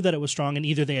everyone knew that it was strong, and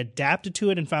either they adapted to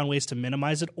it and found ways to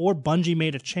minimize it, or Bungie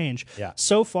made a change. Yeah.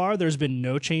 So far, there's been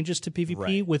no changes to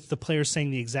PvP, with the players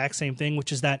saying the exact same thing,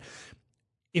 which is that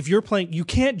if you're playing, you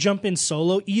can't jump in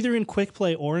solo, either in quick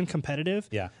play or in competitive,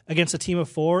 against a team of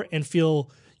 4 and feel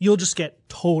you'll just get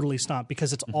totally stomped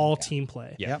because it's all team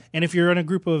play. Yeah. And if you're in a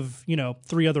group of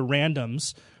 3 other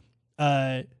randoms,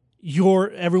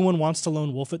 everyone wants to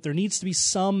lone wolf it. There needs to be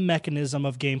some mechanism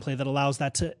of gameplay that allows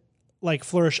that to like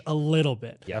flourish a little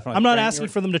bit. Definitely. I'm not Frank, asking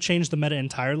for them to change the meta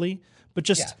entirely, but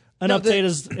just Yeah. an No, update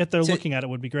as if they're looking at it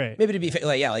would be great. Maybe to be fair,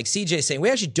 like CJ saying, we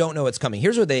actually don't know what's coming.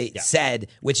 Here's what they said,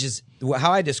 which is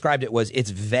how I described it was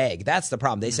it's vague. That's the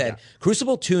problem. They said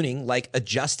Crucible tuning, like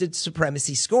adjusted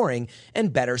supremacy scoring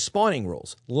and better spawning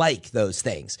rules, like those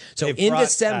things. So They've in brought that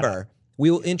December, we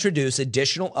will introduce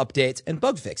additional updates and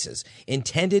bug fixes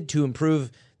intended to improve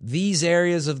these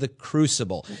areas of the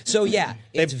Crucible. So yeah,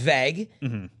 it's vague.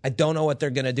 I don't know what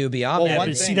they're going to do beyond that. one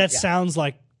But thing- see, that sounds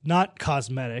like not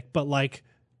cosmetic, but like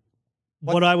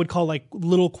what I would call like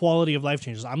little quality of life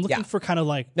changes. I'm looking Yeah. for kind of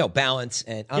like No balance,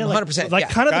 and I'm like- 100%. like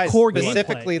kind of Guys, the core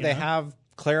specifically, gameplay, they have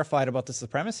clarified about the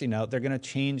supremacy note. They're going to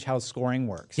change how scoring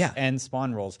works and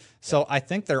spawn rules. So I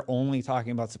think they're only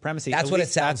talking about supremacy. That's At what it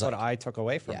least sounds that's like. what I took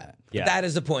away from Yeah. it. But that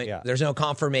is the point. Yeah. There's no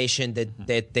confirmation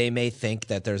that they may think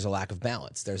that there's a lack of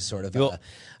balance. There's sort of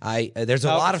there's a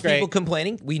lot of great. people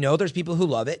complaining. We know there's people who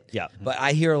love it. Yeah. But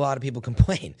I hear a lot of people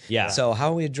complain. Yeah. So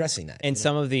how are we addressing that? And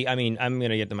some of the, I mean, I'm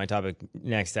going to get to my topic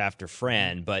next after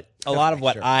Fran, but a lot of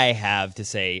what I have to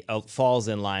say falls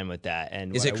in line with that.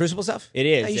 And Is what it Crucible stuff? It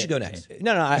is. You should go next.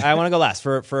 No, I want to go last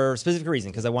for a specific reason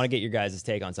because I want to get your guys'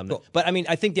 take on something. Cool. But I mean,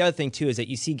 I think the other thing too is that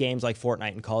you see games like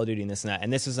Fortnite and Call of Duty and this and that,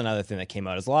 and this is another thing that came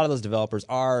out is a lot of those developers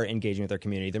are engaging with their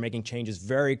community. They're making changes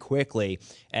very quickly,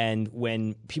 and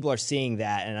when people are seeing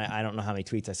that, and I don't know how many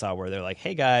tweets I saw where they're like,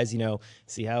 "Hey guys,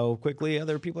 see how quickly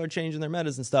other people are changing their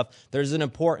metas and stuff." There's an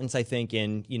importance, I think,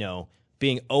 in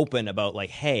being open about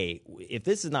like, hey, if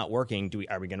this is not working,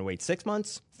 are we going to wait 6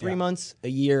 months, 3 months, a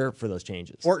year for those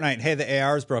changes? Fortnite, hey, the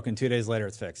AR is broken. 2 days later,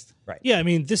 it's fixed. Right. Yeah, I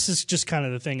mean, this is just kind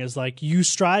of the thing is like you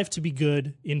strive to be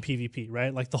good in PvP,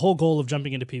 right? Like the whole goal of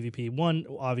jumping into PvP, one,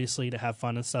 obviously to have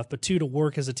fun and stuff, but two, to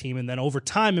work as a team and then over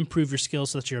time improve your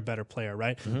skills so that you're a better player,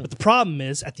 right? But the problem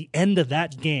is at the end of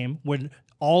that game, when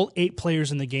all 8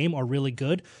 players in the game are really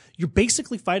good, you're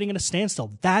basically fighting at a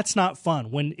standstill. That's not fun.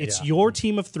 When it's your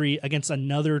team of 3 against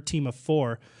another team of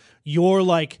 4, you're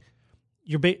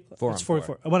It's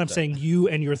 4v4. What I'm saying, you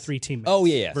and your 3 teammates. Oh,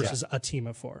 yeah. Versus a team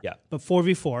of 4. Yeah. But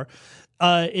 4v4,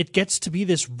 it gets to be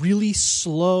this really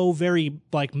slow, very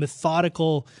like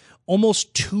methodical,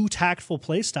 almost too tactful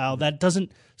play style that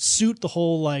doesn't suit the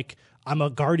whole like I'm a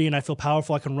guardian, I feel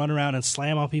powerful, I can run around and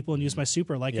slam on people and use my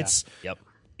super. Like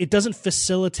it doesn't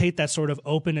facilitate that sort of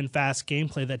open and fast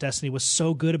gameplay that Destiny was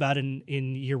so good about in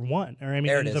year 1, or I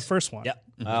mean in the first one. Yep.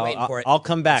 Waiting for it. I'll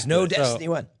come back. There's no to it. Destiny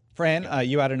 1. Fran,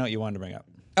 you had a note you wanted to bring up.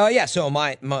 Oh yeah, so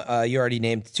my you already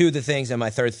named 2 of the things, and my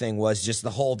third thing was just the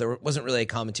whole. There wasn't really a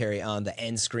commentary on the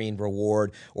end screen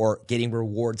reward or getting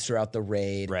rewards throughout the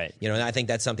raid, Right. You know, and I think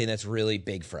that's something that's really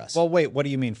big for us. Well, wait, what do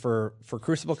you mean for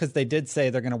Crucible? Because they did say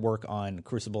they're going to work on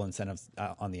Crucible incentives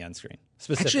on the end screen.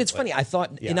 Actually, it's funny. I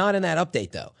thought not in that update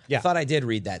though. Yeah. I thought I did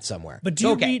read that somewhere. But do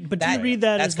you read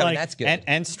that that's as coming, like that's good.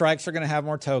 And strikes are going to have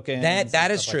more tokens. That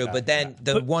is stuff true, like but then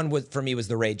the one for me was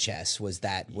the raid chest. Was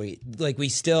that we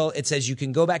still it says you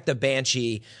can go back to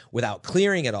Banshee without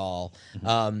clearing it all,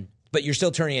 but you're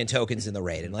still turning in tokens in the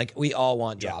raid, and like we all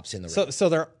want drops in the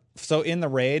raid. So in the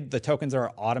raid, the tokens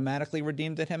are automatically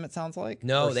redeemed at him. It sounds like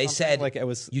No, they said like it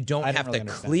was. you don't I didn't have really to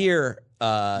understand clear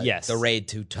Yes. the raid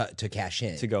to cash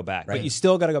in to go back. Right. But you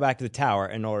still got to go back to the tower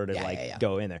in order to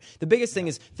go in there. The biggest thing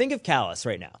is think of Callus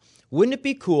right now. Wouldn't it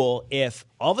be cool if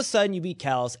all of a sudden you beat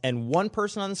Callus and one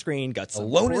person on the screen got some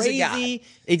Alone as a crazy, god.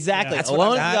 exactly, That's alone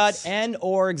what as a god and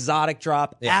or exotic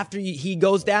drop after he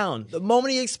goes down the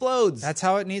moment he explodes. That's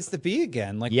how it needs to be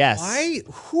again. Like, Yes. why?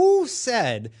 Who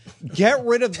said get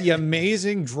rid of the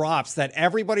amazing drops that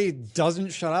everybody doesn't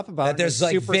shut up about? That there's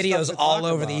and like super videos stuff to all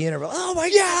talk over about? the internet. Oh my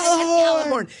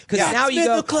god, Galliford! Because now you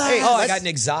go, Hey, oh, I got an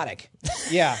exotic.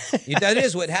 Yeah. That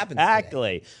is what happens.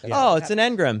 Exactly. Oh, it's an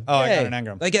engram. Oh, I got Hey. an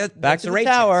engram. Like Back that's to the the raid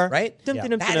tower. chest, right? Dum, Yeah. dum,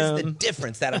 dum, That is the dum.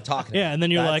 difference that I'm talking about. yeah, and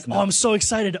then you're That's like, oh, I'm so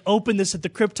excited to open this at the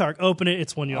Cryptarch. Open it.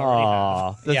 It's one you already have.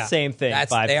 Aw, the Yeah. same thing. That's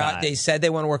 5 they times. said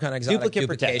they want to work on exotic Duplicate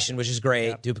duplication, which is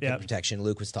great. Duplicate Yep. protection.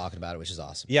 Luke was talking about it, which is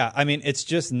awesome. Yeah, I mean, it's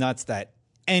just nuts that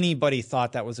anybody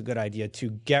thought that was a good idea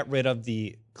to get rid of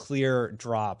the clear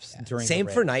drops during Same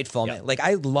the for raid. Nightfall, man. Like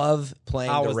I love playing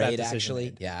How the was that raid. decision Actually,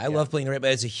 made? I love playing the raid,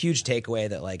 but it's a huge takeaway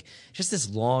that like just this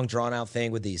long drawn out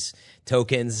thing with these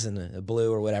tokens and a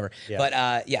blue or whatever. Yeah. But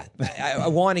I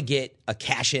want to get a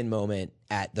cash in moment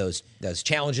at those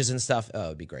challenges and stuff. Oh,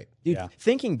 it'd be great. Dude, Yeah.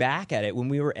 thinking back at it when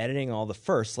we were editing all the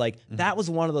first, like that was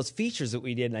one of those features that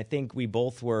we did, and I think we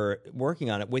both were working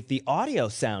on it with the audio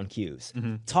sound cues,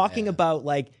 talking about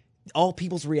like all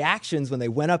people's reactions when they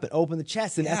went up and opened the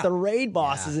chest and at the raid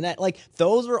bosses and at like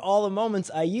those were all the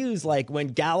moments I used, like when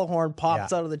Galahorn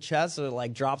pops out of the chest or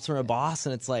like drops from a boss,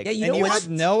 and it's like Yeah, you And know you what? have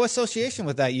no association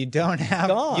with that. You don't have.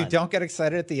 Gone. You don't get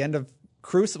excited at the end of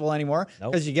Crucible anymore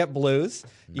because you get blues.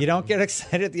 You don't get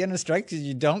excited at the end of Strike because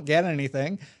you don't get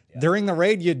anything. During the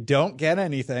raid, you don't get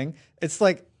anything. It's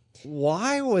like,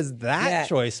 why was that Yeah.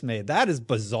 choice made? That is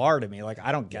bizarre to me. Like,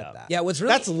 I don't get that. Yeah, what's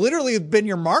really- that's literally been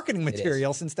your marketing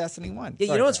material since Destiny 1. Yeah,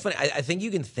 Sorry, you know what's Greg. funny? I think you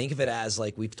can think of it as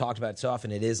like we've talked about it so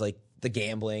often. It is like the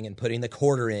gambling and putting the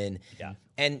quarter in. Yeah.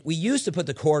 And we used to put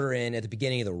the quarter in at the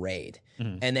beginning of the raid,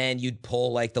 Mm-hmm. and then you'd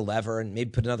pull like the lever and maybe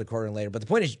put another quarter in later. But the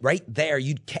point is, right there,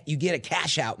 you get a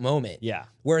cash out moment. Yeah.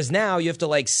 Whereas now you have to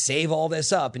like save all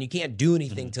this up, and you can't do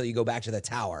anything until you go back to the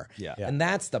tower. Yeah. And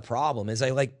that's the problem. Is I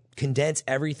like condense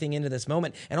everything into this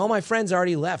moment, and all my friends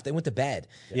already left. They went to bed.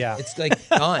 Yeah. It's like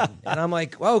done, and I'm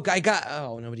like,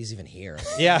 nobody's even here.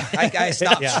 Yeah. I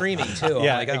stopped Yeah. streaming too. I'm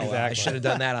Yeah, like, oh, well, I exactly. should have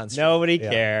done that on stream. nobody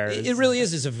cares. It really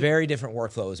is. It's a very different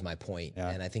workflow, is my point,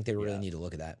 and I think they really need to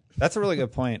look at that. That's a really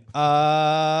good point.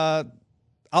 I'll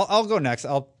go next.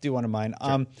 I'll do one of mine.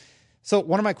 So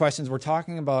one of my questions, we're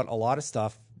talking about a lot of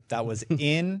stuff that was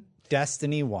in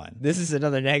Destiny 1. This is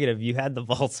another negative. You had the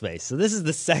vault space, so this is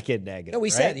the second negative. No, we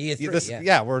right? said you get three.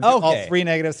 We're Okay. all 3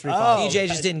 negatives, 3 positives. DJ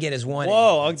just didn't get his one.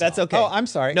 Whoa, that's okay. Oh, I'm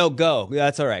sorry. No, go.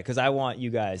 That's all right because I want you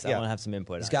guys. I Yeah. want to have some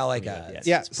input. He's on got it like from a you guys.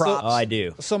 Yeah, it's props. Oh, I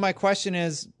do. So my question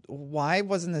is, why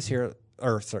wasn't this here?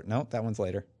 Or sorry, no, that one's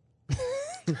later.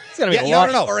 It's gonna be a no, long.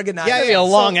 no, no. Organized. Yeah, It's gonna be a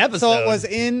long So episode.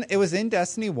 it was in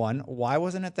Destiny 1. Why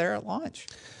wasn't it there at launch?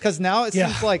 Because now it Yeah.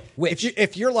 seems like Which?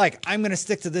 if you're like, I'm going to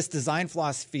stick to this design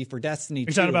philosophy for Destiny 2.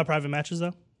 You're talking about private matches,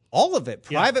 though? All of it.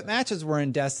 Private matches were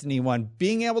in Destiny 1.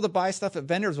 Being able to buy stuff at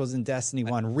vendors was in Destiny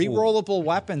 1. Rerollable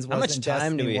weapons was much in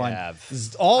time do Destiny we 1.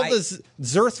 have? All the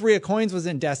Zerthria coins was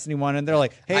in Destiny 1. And they're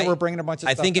like, hey, we're bringing a bunch of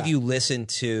I stuff think if back. you listen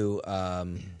to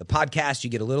the podcast, you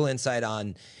get a little insight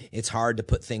on it's hard to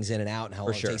put things in and out and how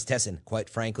long it takes testing. Quite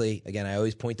frankly, again, I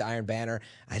always point to Iron Banner.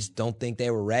 I just don't think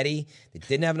they were ready. They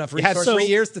didn't have enough You had resources. 3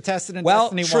 years to test it in Well,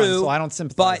 Destiny true, 1, so I don't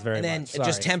sympathize but very and then much. it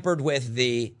just Sorry. tempered with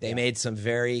they made some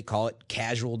very, call it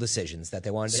casual decisions that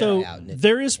they wanted to So try out. And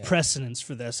there is precedence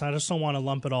for this. I just don't want to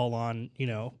lump it all on,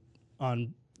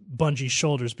 on Bungie's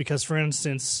shoulders because, for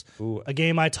instance, a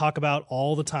game I talk about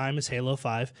all the time is Halo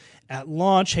 5. At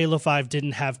launch, Halo 5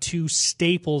 didn't have two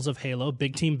staples of Halo,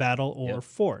 Big Team Battle or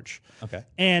Forge. Okay.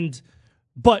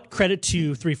 But credit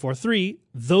to 343,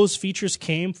 those features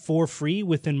came for free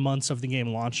within months of the game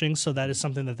launching, so that is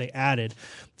something that they added.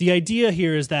 The idea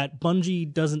here is that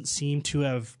Bungie doesn't seem to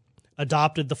have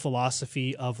adopted the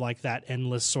philosophy of like that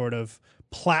endless sort of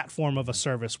platform of a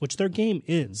service, which their game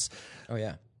is. Oh,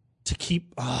 yeah.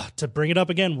 To bring it up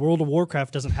again, World of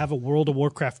Warcraft doesn't have a World of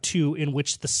Warcraft 2 in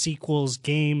which the sequels,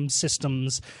 game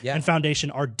systems, and foundation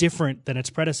are different than its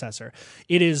predecessor.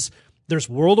 There's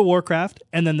World of Warcraft,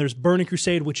 and then there's Burning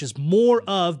Crusade, which is more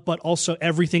of, but also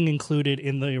everything included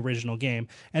in the original game.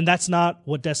 And that's not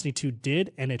what Destiny 2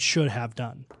 did, and it should have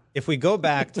done. If we go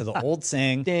back to the old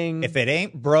saying, Ding. if it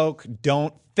ain't broke,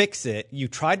 don't fix it. You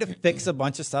tried to fix a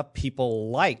bunch of stuff people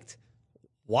liked.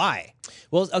 Why?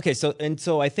 Well, okay,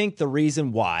 so I think the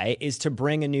reason why is to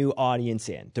bring a new audience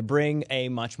in, to bring a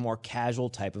much more casual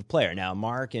type of player. Now,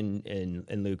 Mark and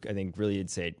Luke, I think, really did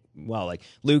say it well. Like,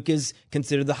 Luke is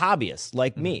considered the hobbyist,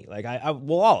 like me. Like,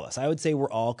 all of us. I would say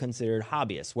we're all considered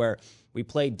hobbyists, where we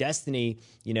play Destiny,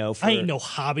 for... I ain't no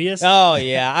hobbyist. Oh,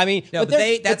 yeah. I mean... No,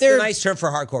 that's a nice term for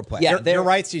hardcore players. Yeah, You're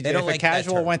right, CJ. They don't If like a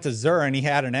casual that term. went to Xur and he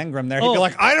had an engram there, he'd be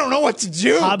like, I don't know what to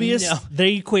do. Hobbyist,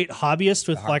 they equate hobbyist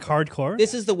with like hardcore.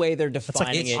 This is the way they're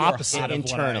defining it's it opposite of what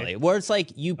internally, where it's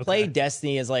like you play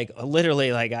Destiny as like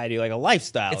literally like I do, like a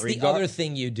lifestyle. It's the other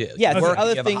thing you do. Yeah, it's Work, the other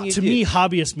you have a thing hobby. you To do. me,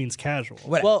 hobbyist means casual.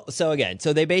 Well, so again,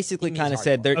 so they basically kind of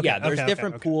said, Okay, there's okay,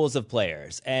 different okay. pools of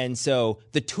players. And so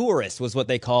the tourist was what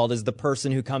they called as the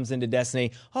person who comes into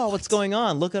Destiny. Oh, what's going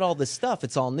on? Look at all this stuff.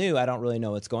 It's all new. I don't really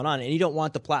know what's going on. And you don't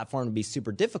want the platform to be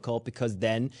super difficult because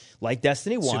then, like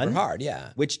Destiny 1, Super hard, yeah.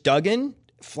 which Duggan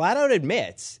flat out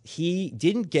admits he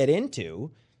didn't get into,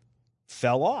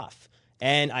 fell off.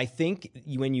 And I think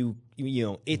when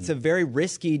it's a very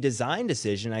risky design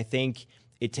decision. I think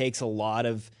it takes a lot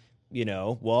of,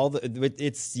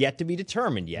 it's yet to be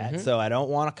determined yet. So I don't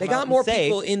want to come They got out more and say,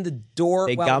 people in the door.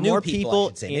 They well, got new more I people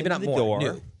should say. in Maybe not the more. door.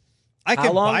 New. I How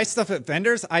can long- buy stuff at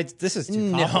vendors. This is too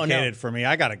No, complicated no. for me.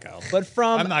 I gotta go. But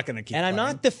I'm not going to keep. And I'm playing.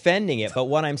 not defending it, but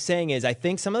what I'm saying is I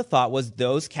think some of the thought was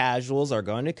those casuals are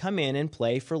going to come in and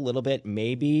play for a little bit,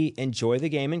 maybe enjoy the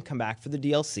game and come back for the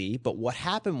DLC. But what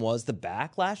happened was the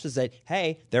backlash is that,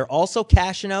 hey, they're also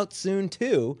cashing out soon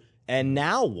too. And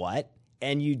now what?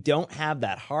 And you don't have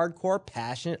that hardcore,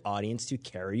 passionate audience to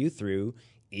carry you through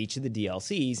each of the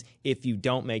DLCs if you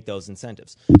don't make those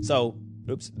incentives. So,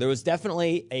 there was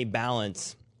definitely a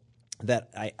balance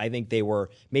that I think they were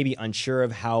maybe unsure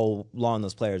of how long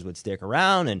those players would stick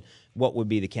around and what would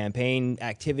be the campaign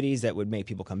activities that would make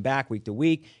people come back week to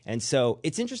week. And so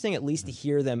it's interesting at least to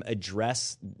hear them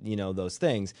address, those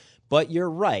things. But you're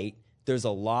right. There's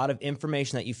a lot of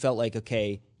information that you felt like,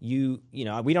 okay,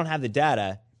 we don't have the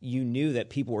data. You knew that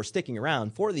people were sticking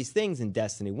around for these things in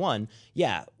Destiny 1.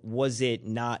 Yeah, was it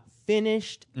not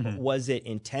finished? Was it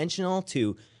intentional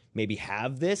to maybe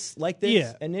have this like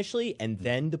this initially and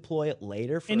then deploy it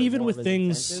later for And even more with of an things,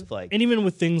 incentive? Like, and even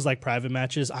with things like private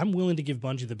matches, I'm willing to give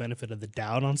Bungie the benefit of the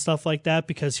doubt on stuff like that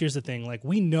because here's the thing: like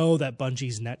we know that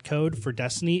Bungie's netcode for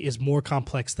Destiny is more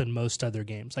complex than most other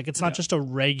games. Like it's not just a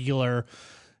regular.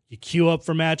 You queue up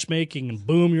for matchmaking and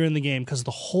boom, you're in the game because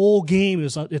the whole game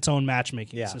is its own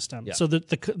matchmaking system. Yeah. So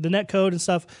the net code and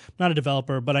stuff, I'm not a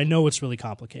developer, but I know it's really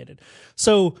complicated.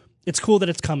 So it's cool that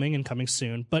it's coming and coming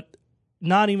soon, but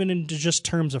not even in just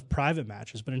terms of private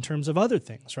matches, but in terms of other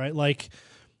things, right? Like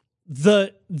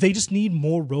they just need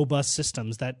more robust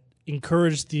systems that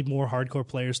encourage the more hardcore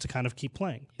players to kind of keep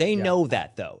playing. they know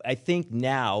that though. I think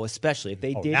now, especially if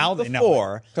they did Now it they know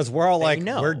before, because we're all they like,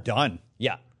 know. we're done.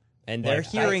 Yeah, and they're Like,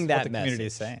 hearing that's that what the message. community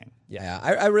is saying. Yeah,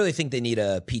 I really think they need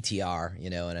a PTR,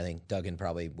 and I think Duggan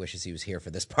probably wishes he was here for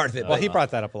this part of it. Well, but he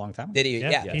brought that up a long time ago. did he?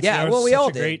 Yeah, Yeah, PTR is well, we such all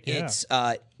a did. great- yeah. It's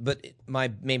but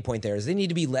my main point there is they need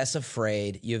to be less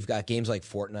afraid. You've got games like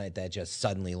Fortnite that just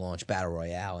suddenly launched Battle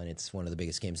Royale, and it's one of the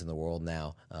biggest games in the world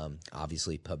now.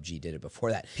 Obviously, PUBG did it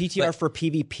before that. PTR for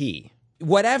PvP.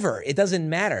 Whatever, it doesn't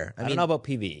matter. I don't know about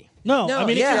PvE. No, No, I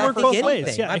mean, yeah, it I can work think both anything.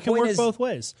 ways. Yeah, My it can point work is- both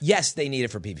ways. Yes, they need it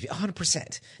for PvP,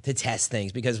 100% to test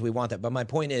things because we want that. But my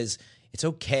point is, it's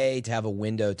okay to have a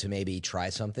window to maybe try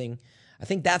something. I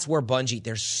think that's where Bungie,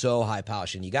 they're so high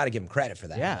polished, and you got to give them credit for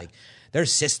that. Yeah. Like, their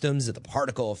systems and the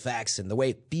particle effects and the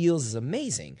way it feels is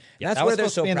amazing. And that's That where was they're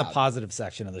supposed so to be in the proud. positive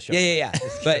section of the show. Yeah.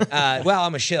 But, well,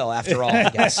 I'm a shill after all, I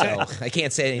guess, so I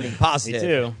can't say anything positive. Me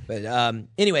too. But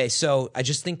anyway, so I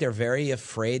just think they're very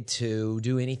afraid to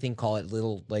do anything, call it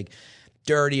little, like,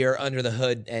 dirtier under the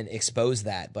hood and expose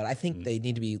that. But I think they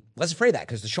need to be less afraid of that,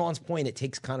 because to Sean's point, it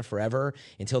takes kind of forever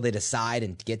until they decide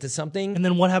and get to something. And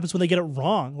then what happens when they get it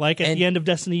wrong? Like at the end of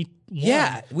Destiny 1.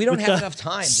 Yeah, we don't with have the enough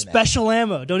time for that. Special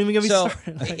ammo. Don't even get me So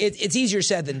started. it's easier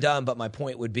said than done, but my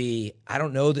point would be, I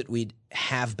don't know that we'd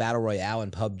have Battle Royale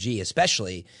in PUBG,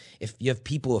 especially if you have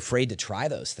people afraid to try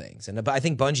those things. And I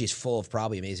think Bungie is full of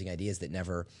probably amazing ideas that they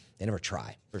never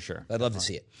try. For sure. I'd love to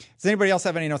see it. Does anybody else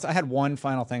have any notes? I had one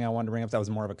final thing I wanted to bring up that was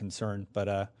more of a concern,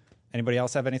 but anybody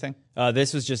else have anything?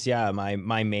 This was just,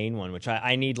 my main one, which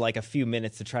I need like a few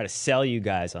minutes to try to sell you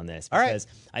guys on this. All right. Because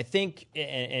I think,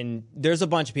 and there's a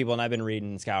bunch of people, and I've been reading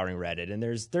and scouring Reddit, and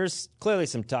there's clearly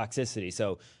some toxicity.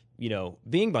 So,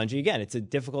 being Bungie, again, it's a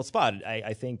difficult spot.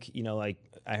 I think, like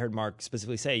I heard Mark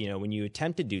specifically say, when you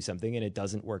attempt to do something and it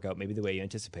doesn't work out maybe the way you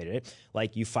anticipated it,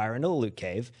 like you fire into the loot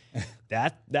cave,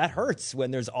 that hurts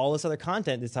when there's all this other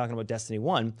content that's talking about Destiny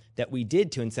 1 that we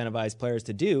did to incentivize players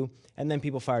to do, and then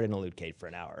people fired in a loot cave for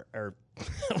an hour, or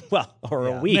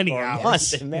a week, Many or hours. a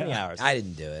month, and many hours. I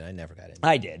didn't do it. I never got in.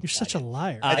 I did. You're such a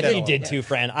liar. You did too,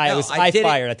 friend. I did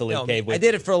fired it- at the loot no, cave. I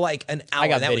did it for like an hour. I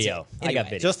got That was video. it. I got Anyway.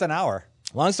 video. Just an hour.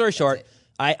 Long story short,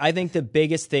 I think the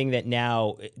biggest thing that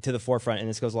now to the forefront, and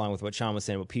this goes along with what Sean was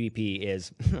saying about PvP,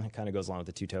 is it kind of goes along with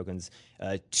the 2 tokens,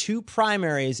 2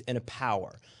 primaries and a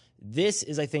power. This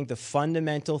is, I think, the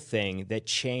fundamental thing that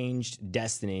changed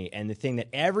Destiny, and the thing that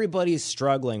everybody is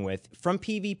struggling with from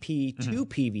PvP to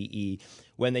PvE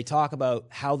when they talk about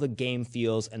how the game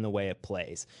feels and the way it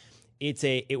plays.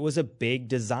 It was a big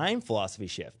design philosophy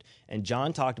shift, and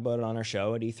John talked about it on our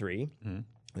show at E3.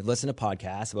 We listened to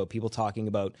podcasts about people talking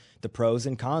about the pros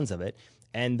and cons of it,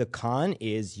 and the con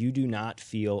is you do not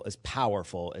feel as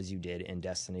powerful as you did in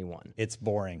Destiny 1. It's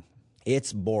boring.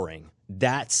 It's boring.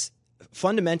 That's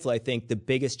fundamentally, I think, the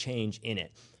biggest change in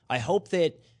it. I hope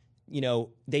that,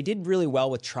 they did really well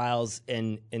with Trials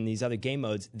and in these other game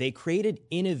modes. They created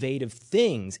innovative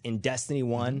things in Destiny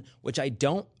 1, which I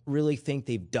don't really think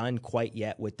they've done quite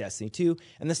yet with Destiny 2.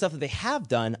 And the stuff that they have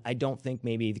done, I don't think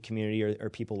maybe the community or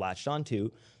people latched onto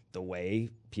the way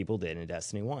people did in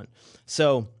Destiny 1.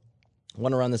 So I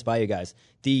want to run this by you guys.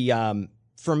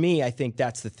 For me, I think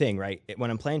that's the thing, right?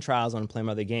 When I'm playing Trials, when I'm playing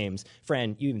other games,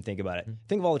 Fran, you even think about it.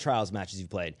 Think of all the Trials matches you've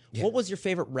played. Yeah. What was your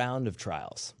favorite round of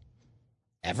Trials?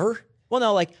 Ever? Well,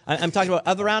 no, like I'm talking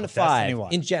about the round of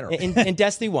 5 in general. In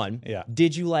Destiny 1. Yeah.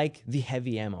 Did you like the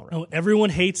heavy ammo round? No, everyone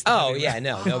hates that. Oh, yeah,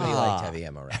 no. Nobody liked heavy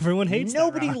ammo round. Everyone hates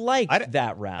Nobody that round. liked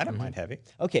that round. I don't mind heavy.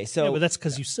 Okay, so Yeah, but that's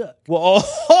because you suck. well,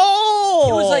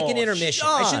 It was like an intermission.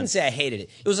 I Sean. shouldn't say I hated it.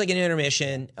 It was like an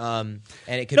intermission, and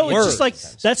it could No, be it's just like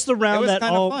sometimes. that's the It round was that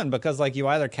kind all. of fun because you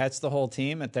either catch the whole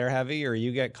team if they're heavy or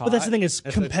you get caught. But that's the thing is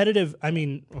It's competitive. I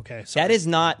mean, okay, sorry. that is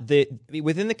not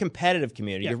within the competitive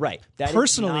community. You're right. That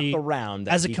Personally, is not the round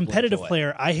that as a people competitive enjoy.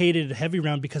 player, I hated heavy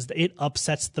round because it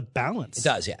upsets the balance. It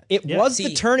does, yeah. It was the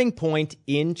See- turning point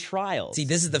in Trials. See,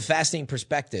 this is the fascinating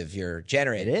perspective you're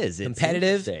generating. It is. It's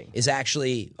Competitive interesting. is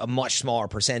actually a much smaller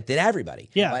percent than everybody.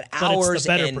 Yeah, but but it's the ours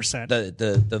better and percent.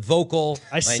 the vocal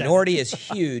I said minority is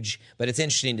huge, but it's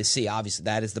interesting to see. Obviously,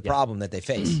 that is the problem that they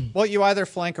face. Well, you either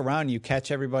flank around, you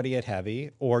catch everybody at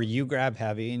heavy, or you grab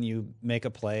heavy and you make a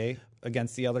play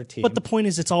against the other team. But the point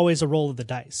is, it's always a roll of the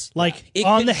dice. Like It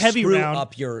on can the heavy screw round,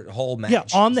 up your whole match. yeah,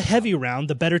 on the heavy round,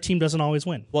 the better team doesn't always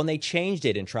win. Well, and they changed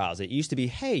it in Trials. It used to be,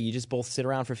 hey, you just both sit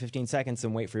around for 15 seconds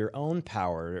and wait for your own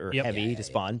power or Yep. heavy to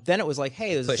spawn. Then it was like,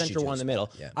 hey, there's a Push you central to one in the a middle.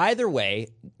 spot, yeah. Either way,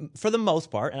 for the most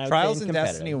part, and I would Trials say in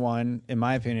Destiny 1, in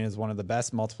my opinion, is one of the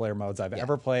best multiplayer modes I've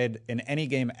ever played in any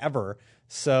game ever.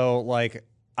 So,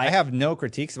 I have no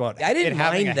critiques about I didn't it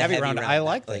having mind a the heavy heavy round. round. I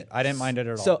liked Like- it. I didn't mind it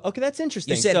at all. So, okay, that's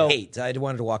interesting. You said so, hate. I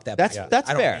wanted to walk that That's back. that's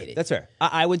I don't fair. hate it. That's fair.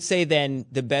 I would say then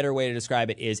the better way to describe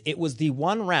it is it was the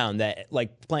one round that,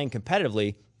 like playing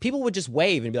competitively, people would just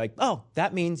wave and be like, "Oh,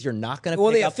 that means you're not going to."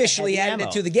 Well, pick they up officially heavy added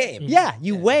ammo. it to the game. Yeah,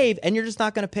 you wave and you're just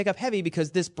not going to pick up heavy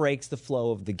because this breaks the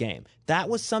flow of the game. That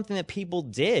was something that people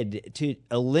did to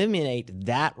eliminate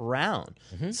that round.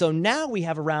 So now we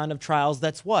have a round of Trials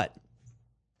that's what?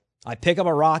 I pick up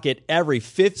a rocket every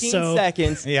 15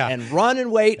 seconds Yeah. and run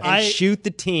and wait and shoot the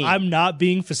team. I'm not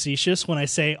being facetious when I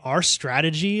say our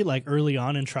strategy, like early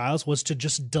on in Trials, was to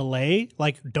just delay.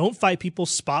 Like, don't fight people,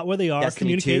 spot where they are,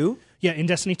 Destiny communicate. 2? Yeah, in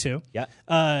Destiny 2. Yeah.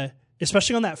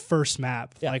 Especially on that first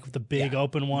map, like the big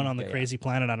open one on the crazy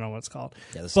planet. I don't know what it's called.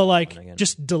 But like,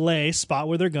 just delay, spot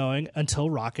where they're going until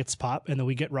rockets pop, and then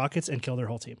we get rockets and kill their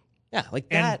whole team. Yeah, like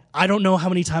And that. I don't know how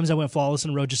many times I went flawless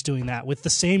in a row just doing that with the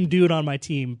same dude on my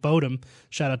team, Bodum.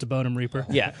 Shout out to Bodum Reaper.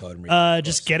 Yeah.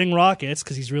 Just getting rockets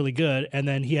because he's really good, and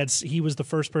then he was the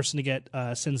first person to get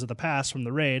Sins of the Past from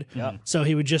the raid. So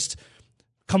he would just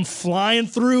come flying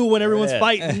through when everyone's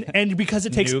fighting, and because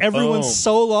it takes Nuke, everyone boom.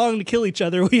 so long to kill each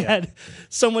other, we had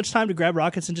so much time to grab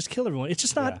rockets and just kill everyone. It's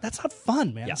just not. That's not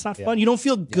fun, man. It's not fun. You don't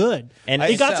feel good. And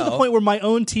it got to the so- point where my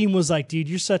own team was like, "Dude,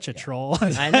 you're such a troll."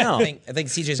 I know. I think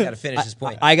CJ's got to finish his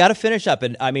point. I got to finish up,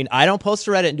 and I mean, I don't post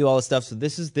to Reddit and do all this stuff, so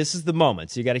this is the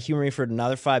moment. So you got to humor me for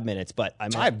another 5 minutes. But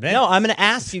I'm 5 minutes? No, I'm going to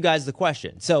ask you guys the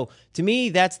question. So to me,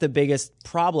 that's the biggest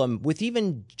problem with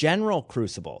even general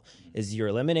Crucible is you're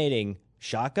eliminating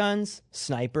shotguns,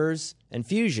 snipers, and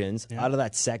fusions out of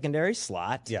that secondary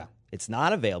slot. Yeah. It's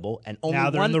not available, and only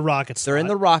Now they're in the rocket slot. They're in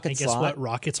the rocket and guess slot. what?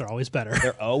 Rockets are always better.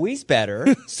 They're always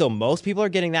better. So most people are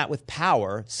getting that with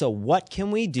power. So what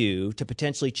can we do to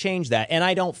potentially change that? And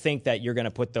I don't think that you're going to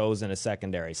put those in a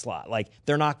secondary slot. Like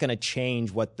they're not going to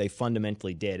change what they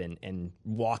fundamentally did and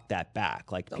walk that back.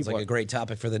 Like Sounds people like are, a great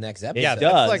topic for the next episode. Yeah,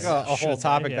 does. that's like a whole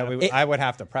topic yeah. that I would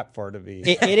have to prep for to be.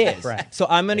 it is. Right. So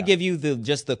I'm going to give you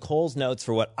just the Cole's notes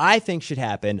for what I think should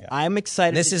happen. I'm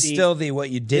excited. This to is see- still the what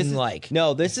you didn't like.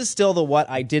 No, this is still the what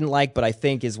I didn't like, but I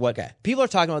think is what people are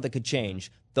talking about that could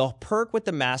change. The perk with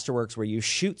the Masterworks where you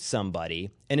shoot somebody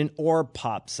and an orb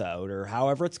pops out, or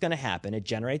however it's going to happen, it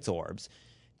generates orbs.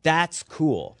 That's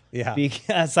cool. Yeah.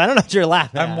 Because I don't know what you're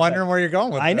laughing at. I'm wondering where you're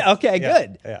going with I this. know. Okay, Yeah,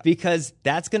 good. yeah. Because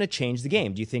that's going to change the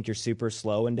game. Do you think you're super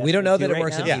slow in Destiny We don't know 2 that it right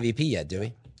works now? in PvP yet, do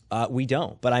we? We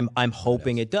don't, but I'm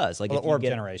hoping it does. Like Well, if the you orb get-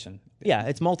 generation. Yeah,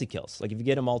 it's multi-kills. Like if you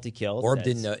get a multi-kill. Orb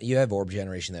that's- didn't know. You have orb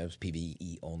generation that was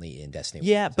PvE only in Destiny.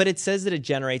 Yeah, but it says that it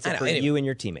generates I it know, for anyway. you and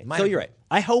your teammates. Mine- So you're right.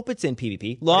 I hope it's in PvP. do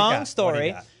you Long got? What do you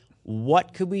story. got?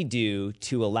 What could we do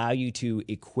to allow you to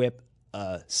equip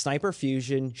a sniper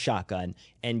fusion shotgun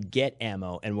and get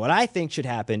ammo? And what I think should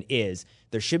happen is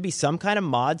there should be some kind of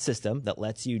mod system that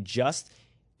lets you just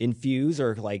infuse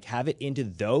or like have it into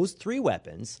those 3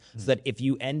 weapons so that if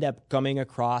you end up coming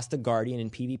across the Guardian in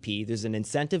PvP, there's an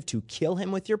incentive to kill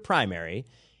him with your primary,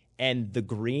 and the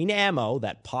green ammo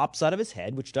that pops out of his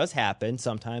head, which does happen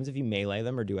sometimes if you melee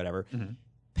them or do whatever,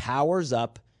 powers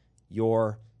up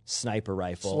your sniper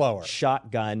rifle, Slower.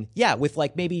 shotgun, with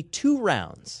like maybe 2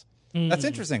 rounds. That's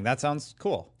interesting. That sounds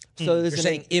cool. So there's You're an-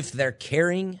 saying if they're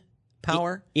carrying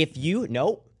power? if you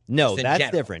no, Just in that's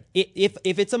general. different.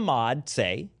 If it's a mod,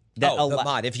 say that Oh, the allo-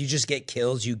 mod. If you just get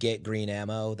kills, you get green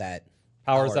ammo that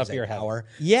Powers up that your head. power.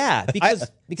 yeah, because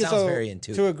Sounds very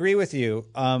intuitive. To agree with you,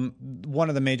 one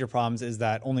of the major problems is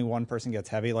that only one person gets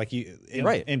heavy. Like you,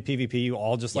 in PvP, you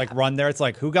all just like run there. It's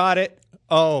like, who got it?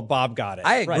 Oh, Bob got it.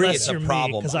 I agree. Unless It's a you're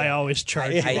problem. because I always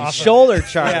charge I- you off of- shoulder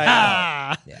charge.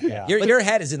 Yeah. Your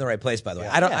head is in the right place, by the way.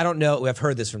 I don't know. I've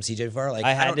heard this from CJ before. Like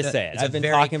I had don't to know- say it. It's a I've been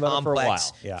very talking about it for a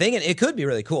complex while. Yeah. thing, and it could be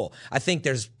really cool. I think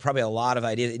there's probably a lot of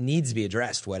ideas. It needs to be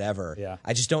addressed. Whatever. Yeah.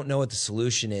 I just don't know what the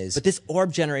solution is. But this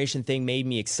orb generation thing made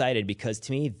me excited because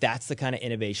to me, that's the kind of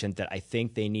innovation that I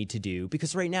think they need to do.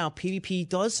 Because right now, PvP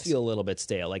does feel a little bit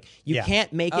stale. Like you Yeah.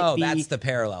 can't make it be. that's the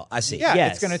parallel. I see. Yeah,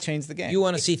 Yes. it's going to change the game. You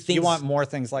wanna see things- You want more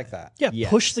things like that. Yeah, Yes.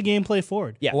 push the gameplay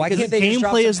forward. Yeah, Why because can't they just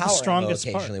drop gameplay some is the power ammo strongest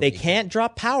part. occasionally They when you can't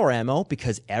drop power ammo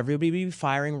because everybody be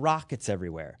firing rockets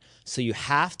everywhere. So you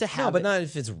have to have No, but it- not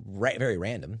if it's very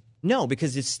random. No,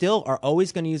 because you still are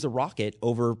always going to use a rocket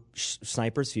over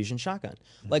sniper's fusion shotgun.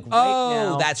 Like right Oh,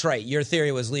 now, that's right. Your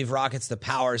theory was leave rockets to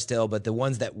power still, but the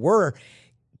ones that were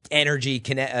energy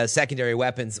secondary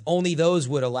weapons, only those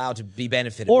would allow to be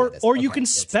benefited. by Or this. or you Okay. can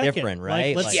spec it. different,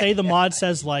 right? Like, let's Like- say the mod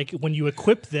says like when you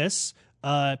equip this,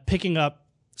 picking up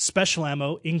special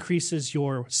ammo increases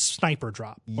your sniper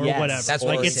drop or Yes. whatever. That's what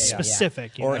like I was it's saying, yeah.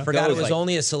 specific. You Or know? it Forgot it goes was like-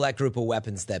 only a select group of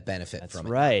weapons that benefit from it.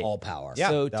 right. All power. Yeah.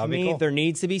 So that to would be me, cool. there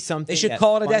needs to be something. They should that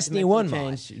call it a Destiny 1 mod.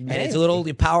 fundamentally And changed. it's a little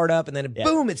powered up, and then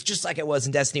boom, it's just like it was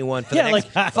in Destiny 1 for the yeah,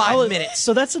 next like 5 oh, minutes.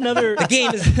 So that's another. The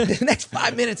game is the next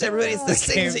 5 minutes, everybody. It's the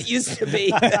same as it used to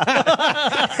be.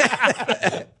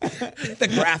 The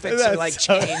graphics are like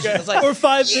changed. It's like, or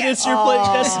 5 minutes you're playing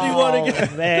Destiny 1 again.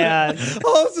 Oh, man.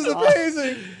 Oh, this is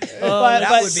amazing.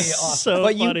 that would be awesome. So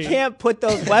But funny. you can't put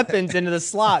those weapons into the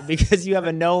slot because you have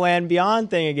a No Land Beyond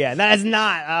thing again. That is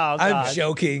not. Oh, God. I'm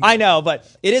joking. I know, but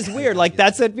it is weird. Like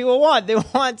that's what people want. They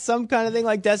want some kind of thing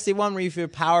like Destiny 1 where you feel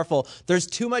powerful. There's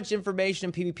too much information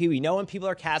in PvP. We know when people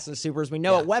are casting supers. We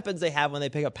know what weapons they have when they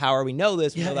pick up power. We know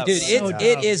this. We know that. Dude,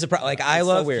 it is a problem. Like I so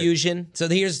love weird. fusion. So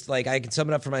here's like I can sum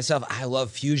it up for myself. I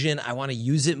love fusion. I want to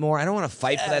use it more. I don't want to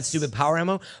fight for that stupid power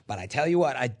ammo. But I tell you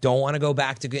what, I don't want to go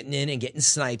back to getting in and getting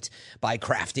sniped by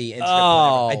Crafty and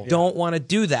I don't want to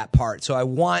do that part. So I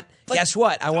want. Guess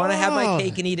what? I want to have my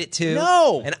cake and eat it too.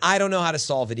 No. And I don't know how to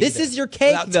solve it. This either is your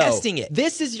cake, without though. testing it.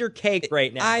 This is your cake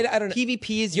right now. I don't know.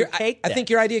 PvP is your cake. I then. think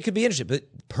your idea could be interesting, but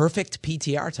perfect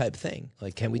PTR type thing.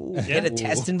 Like, can we get a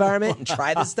test environment and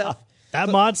try this stuff? That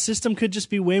mod system could just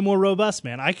be way more robust,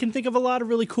 man. I can think of a lot of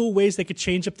really cool ways they could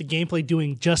change up the gameplay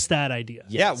doing just that idea.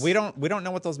 Yeah, we don't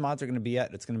know what those mods are going to be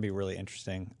yet. It's going to be really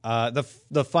interesting.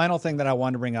 The final thing that I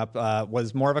wanted to bring up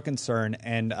was more of a concern,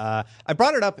 and I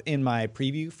brought it up in my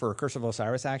preview for Curse of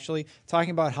Osiris, actually,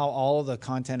 talking about how all the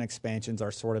content expansions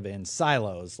are sort of in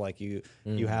silos. Like you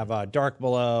have Dark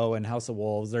Below and House of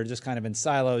Wolves. They're just kind of in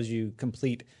silos. You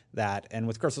complete that. And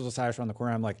with Curse of Osiris around the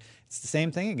corner, I'm like, it's the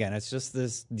same thing again. It's just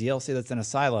this DLC that's in a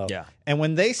silo. Yeah. And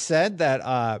when they said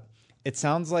that it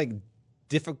sounds like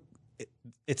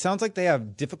it sounds like they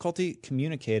have difficulty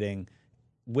communicating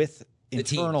with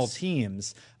internal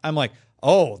teams. I'm like,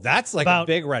 oh, that's like a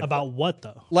big red. About what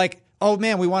though? Like, oh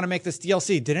man, we want to make this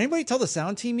DLC. Did anybody tell the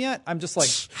sound team yet? I'm just like,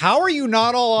 how are you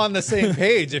not all on the same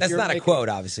page? That's not a quote,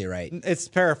 obviously, right? It's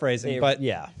paraphrasing, but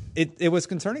yeah. It was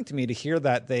concerning to me to hear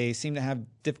that they seem to have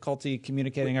difficulty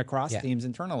communicating across teams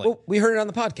internally. Well, we heard it on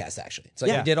the podcast, actually. It's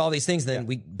like we did all these things, then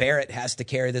Barrett has to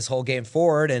carry this whole game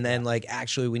forward, and then like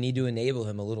actually we need to enable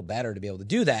him a little better to be able to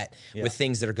do that with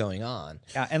things that are going on.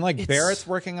 Yeah, and like Barrett's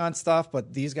working on stuff,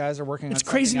 but these guys are working on It's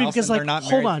crazy something else, because and like they're not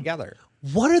hold married on. together.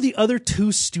 What are the other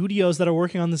two studios that are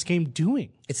working on this game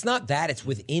doing? It's not that; it's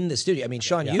within the studio. I mean,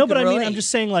 Sean, you No, can but I mean, relate. I'm just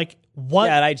saying, like, what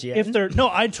Yeah, at IGN? if they're no,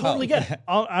 I totally get it.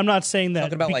 I'm not saying that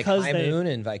talking about like because High they, Moon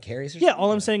and Vicarious. Or yeah, something?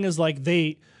 all I'm saying is like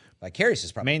Vicarious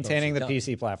is probably Maintaining the mostly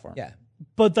done. PC platform. Yeah,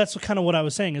 but that's kind of what I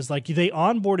was saying is like they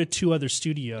onboarded two other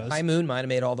studios. High Moon might have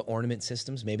made all the ornament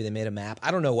systems. Maybe they made a map. I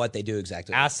don't know what they do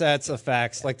exactly. Assets,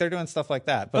 effects, like they're doing stuff like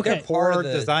that. But Okay. their core Part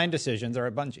of the- design decisions are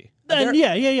at Bungie. And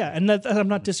yeah, and I'm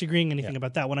not disagreeing anything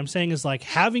about that. What I'm saying is like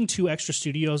having two extra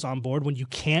studios on board when you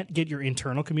can't get your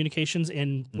internal communications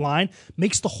in line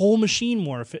makes the whole machine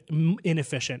more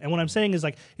inefficient. And what I'm saying is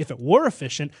like if it were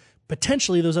efficient,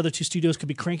 potentially those other two studios could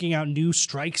be cranking out new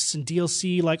strikes and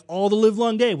DLC like all the live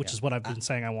long day, which is what I've been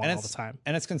saying I want all the time.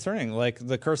 And it's concerning. Like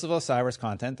the Curse of Osiris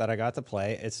content that I got to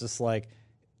play, it's just like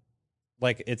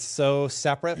it's so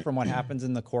separate from what happens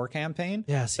in the core campaign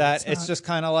that it's just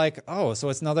kind of like, oh, so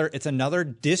it's another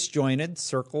disjointed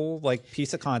circle like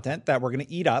piece of content that we're going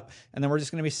to eat up, and then we're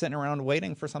just going to be sitting around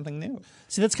waiting for something new.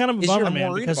 See, that's kind of a Is bummer, you're man,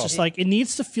 more because readable. just like it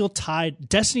needs to feel tied.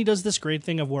 Destiny does this great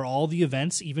thing of where all the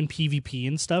events, even PvP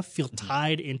and stuff, feel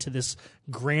tied into this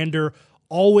grander,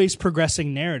 always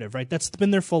progressing narrative, right? That's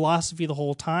been their philosophy the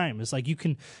whole time. Is like you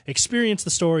can experience the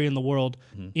story in the world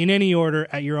in any order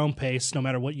at your own pace, no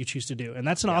matter what you choose to do. And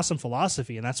that's an awesome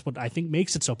philosophy, and that's what I think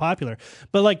makes it so popular.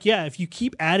 But like, yeah, if you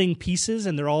keep adding pieces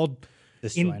and they're all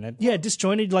Disjointed.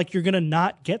 disjointed, like you're gonna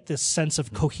not get this sense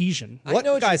of cohesion. I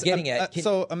know what guys, you're getting at.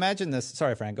 so imagine this.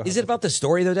 Sorry, Frank. Go ahead. Is it about the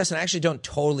story though, Dustin? I actually don't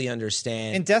totally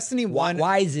understand. In Destiny 1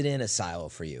 why is it in a silo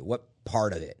for you? What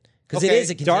part of it? Because it Okay, is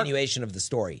a continuation of the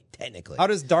story, technically. How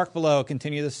does Dark Below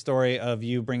continue the story of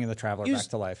you bringing the Traveler back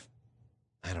to life?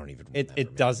 I don't even remember.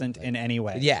 It doesn't in any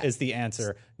way. Yeah. Is the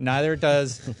answer. Neither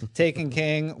does Taken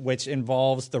King, which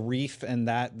involves the Reef and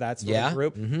that sort of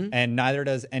group, and neither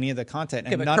does any of the content.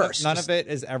 And but none Curse, of it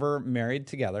is ever married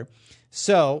together.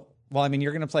 So, well, I mean,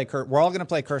 you're going to play Curse. We're all going to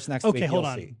play Curse next week. Okay, hold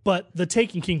you'll on. see. But the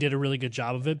Taken King did a really good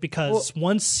job of it because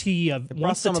once he Brought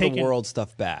once some the of the world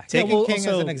stuff back. Taken well, King is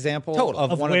also an example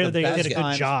of one where of the they best did a good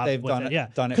times job they've with done it. Yeah,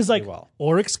 done it because pretty like well.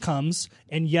 Oryx comes,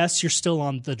 and yes, you're still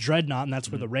on the Dreadnought, and that's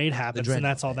where the raid happens, and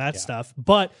that's all that stuff.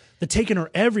 But the Taken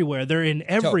are everywhere; they're in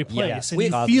every place, and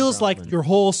it feels like your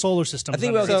whole solar system. I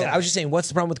think we'll get to that. I was just saying, what's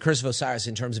the problem with Curse of Osiris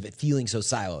in terms of it feeling so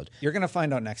siloed? You're going to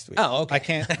find out next week. Oh, okay. I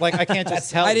can't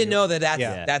just tell I didn't you. know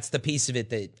that's the piece of it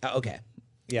that. Okay.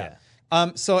 Yeah.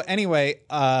 So anyway,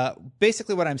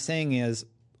 basically what I'm saying is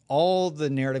all the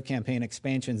narrative campaign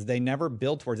expansions, they never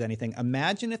build towards anything.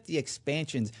 Imagine if the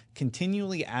expansions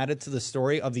continually added to the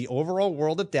story of the overall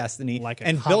world of Destiny Like a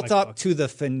and comic built up book. to the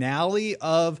finale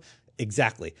of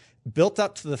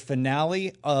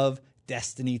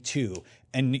Destiny 2.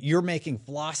 And you're making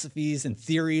philosophies and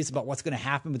theories about what's going to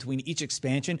happen between each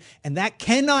expansion. And that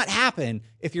cannot happen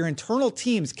if your internal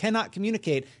teams cannot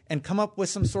communicate and come up with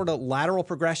some sort of lateral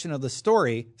progression of the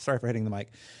story. Sorry for hitting the mic.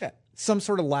 Some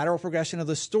sort of lateral progression of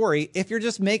the story. If you're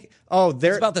just it's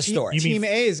about the story. Team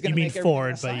A is going to you mean make everything forward,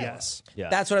 a but silo. yes. Yeah.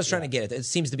 That's what I was trying to get at. It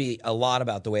seems to be a lot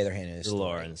about the way they're handling the story.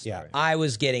 lore and story. I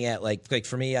was getting at like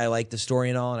for me, I like the story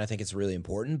and all, and I think it's really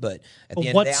important. But at But the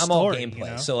end what of the day, I'm all story, gameplay. you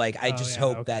know? So like, I just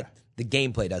hope okay. that the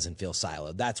gameplay doesn't feel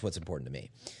siloed. That's what's important to me.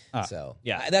 So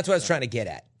yeah. that's what I was trying to get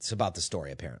at. It's about the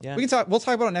story, apparently. Yeah. We'll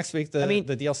talk about it next week. The mean-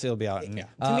 DLC will be out. And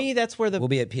To me, that's where the We'll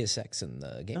be at PSX and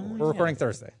the game. Awards. we're recording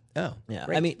Thursday. Oh, Yeah,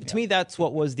 great. I mean, to me, that's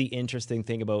what was the interesting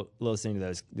thing about listening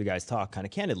to the guys talk kind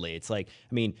of candidly. It's like,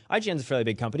 I mean, IGN's a fairly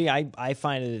big company. I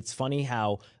find it's funny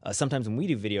how sometimes when we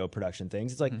do video production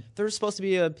things, it's like there's supposed to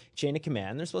be a chain of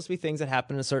command. There's supposed to be things that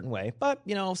happen in a certain way, but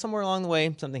somewhere along the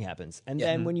way, something happens. And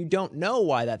then when you don't know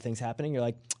why that thing's happening, you're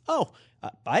like, oh,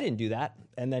 I didn't do that.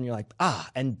 And then you're like,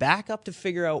 and back up to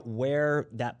figure out where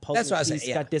that puzzle That's what I was piece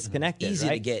saying, got disconnected. Easy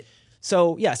to right? get.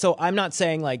 So I'm not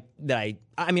saying like that.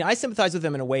 I mean, I sympathize with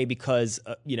them in a way because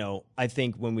I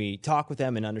think when we talk with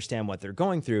them and understand what they're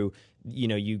going through,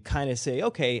 you kind of say,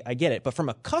 okay, I get it. But from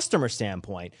a customer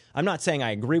standpoint, I'm not saying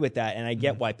I agree with that, and I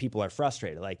get why people are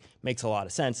frustrated. Like, makes a lot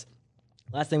of sense.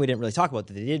 Last thing we didn't really talk about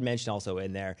that they did mention also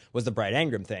in there was the Bright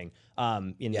Engram thing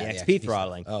in the XP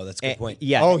throttling. Oh, that's a good point.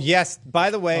 Yeah. Oh, yes. By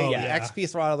the way, the yeah.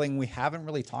 XP throttling, we haven't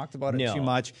really talked about it No. too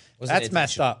much. Wasn't That's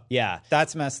messed intentional. up. Yeah.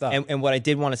 That's messed up. And what I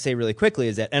did want to say really quickly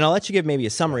is that, and I'll let you give maybe a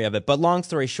summary of it, but long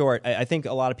story short, I think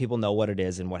a lot of people know what it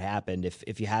is and what happened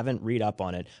if you haven't read up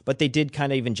on it. But they did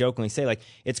kind of even jokingly say, like,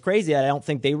 it's crazy that I don't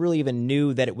think they really even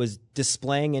knew that it was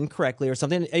displaying incorrectly or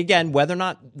something. Again, whether or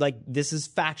not, like, this is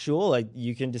factual, like,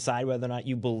 you can decide whether or not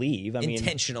you believe. I mean,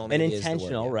 Intentional and maybe is the word,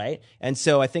 intentional, yeah. right? And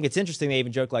so I think it's interesting they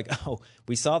even joke like, oh,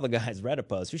 we saw the guy's Reddit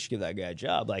post. We should give that guy a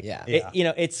job. Like, Yeah.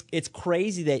 it's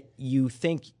crazy that you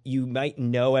think you might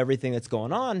know everything that's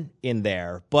going on in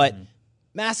there, but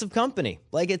massive company.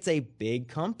 Like, it's a big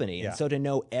company. Yeah. And so to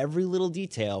know every little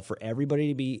detail for everybody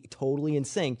to be totally in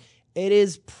sync, it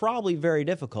is probably very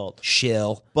difficult.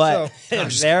 Shill. But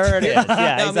there it is. Yeah, No,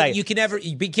 I mean, exactly. you can never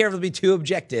be careful to be too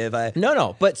objective.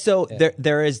 No. But so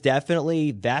there is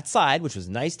definitely that side, which was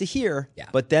nice to hear. Yeah.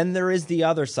 But then there is the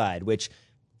other side, which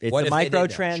it's What a if they did know?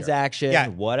 microtransaction. Yeah.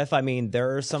 What if,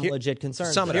 there are some legit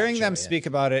concerns. some of there. Hearing them Sure, yeah. speak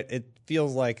about it, it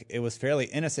feels like it was fairly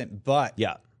innocent, but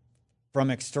Yeah. from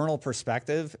external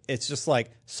perspective, it's just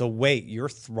like, so wait, you're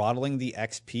throttling the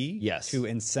XP Yes. to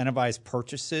incentivize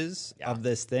purchases of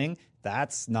this thing?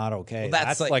 That's not okay. Well,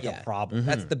 that's like a problem.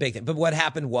 That's the big thing. But what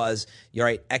happened was, you're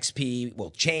right, XP will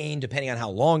chain depending on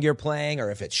how long you're playing or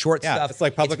if it's short Yeah, stuff. it's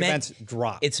like public meant- events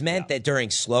drop. It's meant that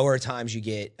during slower times you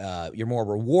get you're more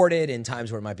rewarded in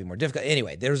times where it might be more difficult.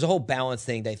 Anyway, there was a whole balance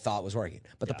thing they thought was working.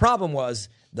 But the problem was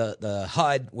the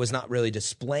HUD was not really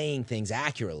displaying things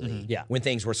accurately when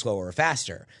things were slower or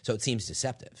faster. So it seems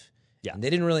deceptive. Yeah. And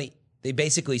they didn't really they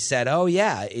basically said, "Oh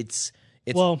yeah, it's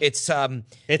they still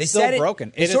said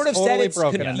broken. They It is sort of said totally it's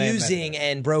broken, and they admitted confusing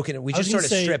and broken. We I was just gonna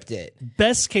sort of say, stripped it.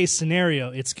 Best case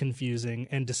scenario, it's confusing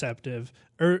and deceptive,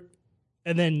 and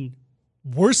then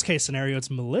worst case scenario, it's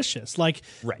malicious. Like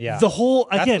Yeah. the whole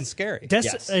That's again, what's scary.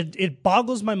 Yes. it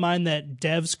boggles my mind that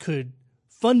devs could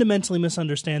fundamentally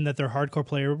misunderstand that their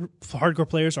hardcore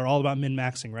players are all about min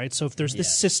maxing, right? So if there's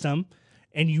this system.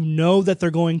 And you know that they're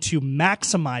going to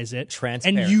maximize it,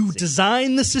 and you Transparency.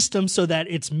 design the system so that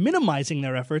it's minimizing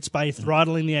their efforts by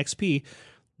throttling the XP.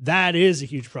 That is a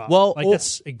huge problem. Well,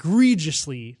 that's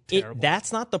egregiously terrible.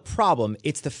 That's not the problem.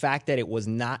 It's the fact that it was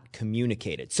not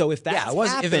communicated. So if that's Yeah, it was-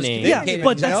 if it was happening, communicated,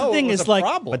 but that's No, the thing it was is a like,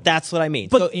 problem. but that's what I mean.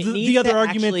 but so it needs the other to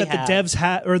argument actually that the devs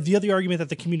have, or the other argument that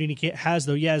the community has,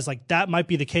 though, is like that might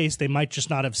be the case. They might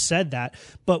just not have said that.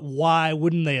 But why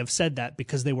wouldn't they have said that?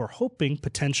 Because they were hoping,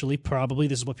 potentially, probably,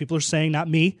 this is what people are saying, not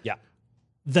me, yeah.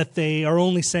 that they're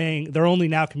only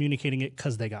now communicating it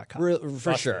because they got caught.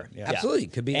 For sure. Yeah. Absolutely,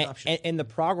 could be an And, option. and the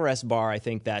progress bar, I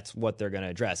think that's what they're going to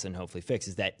address and hopefully fix,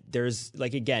 is that there's,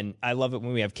 like, again, I love it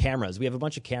when we have cameras. We have a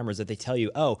bunch of cameras that they tell you,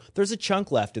 oh, there's a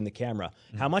chunk left in the camera.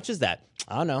 How much is that?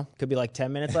 I don't know. Could be like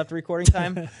 10 minutes left of recording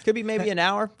time. Could be maybe an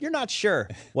hour. You're not sure.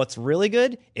 What's really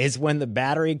good is when the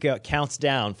battery counts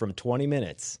down from 20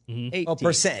 minutes. 18. Oh,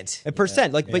 percent. A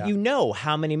percent. But you know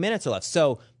how many minutes are left.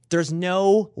 So there's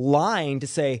no line to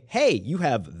say, hey, you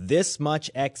have this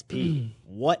much XP.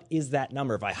 What is that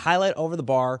number? If I highlight over the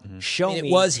bar, show And it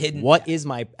me was hidden. what is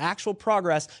my actual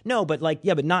progress. No, but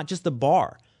but not just the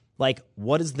bar. Like,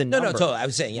 what is the No, number? totally. I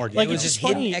was saying, Like, it was it's just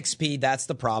funny- hidden XP. That's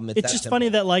the problem. It's that just simple. funny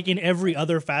that, like, in every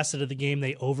other facet of the game,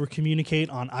 they over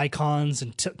communicate on icons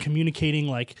and communicating,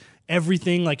 like,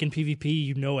 everything. Like in PvP,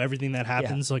 you know everything that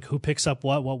happens, like who picks up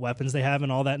what weapons they have,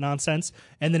 and all that nonsense.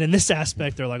 And then in this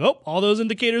aspect, they're like, oh, all those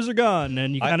indicators are gone,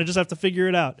 and you kind of just have to figure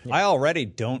it out. I already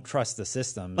don't trust the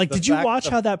system. Like, The did you fact- watch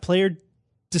how that player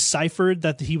deciphered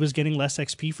that he was getting less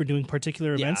XP for doing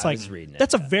particular events? I Like, was reading it.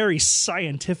 that's a very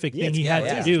scientific thing he had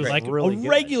to it's do. great. Like, Really a good.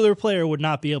 regular player would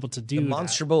not be able to do that.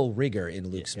 demonstrable rigor in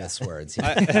Luke Smith's words.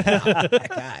 That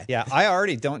guy. Yeah, I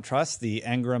already don't trust the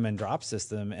Engram and drop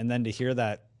system, and then to hear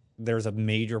that there's a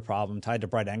major problem tied to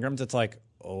Bright Engrams, it's like,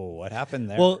 Oh, what happened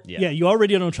there? Well, yeah, you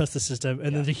already don't trust the system,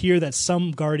 and then to hear that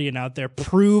some Guardian out there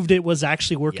proved it was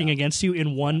actually working against you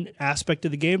in one aspect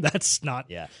of the game, that's not.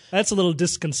 Yeah. That's a little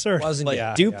disconcerting. Wasn't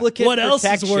good. Duplicate What else is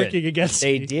protection. working against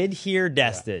They me? did hear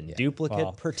Destin. Duplicate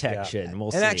Well, protection.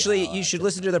 We'll see. And actually, how, you should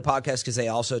listen to their podcast because they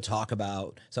also talk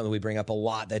about something we bring up a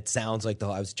lot that sounds like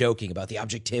I was joking about the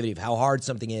objectivity of how hard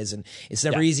something is, and it's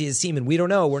never easy as it seems, and we don't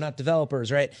know. We're not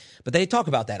developers, right? But they talk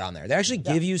about that on there. They actually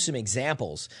give you some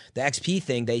examples. The XP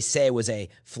thing they say was a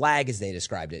flag, as they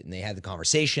described it, and they had the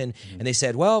conversation, and they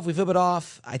said, well, if we flip it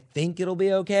off, I think it'll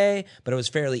be okay, but it was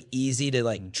fairly easy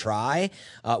to try,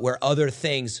 where other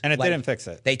things... And it didn't fix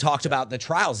it. They talked about the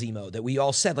trials emote that we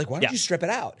all said, why don't you strip it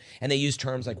out? And they used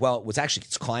terms like, well,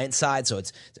 it's client side, so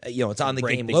it's it's on the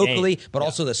Break game the locally, game. but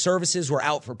also the services were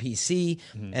out for PC,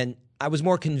 and I was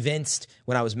more convinced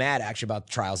when I was mad actually about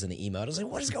the trials in the emote. I was like,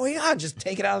 what is going on? Just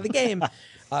take it out of the game.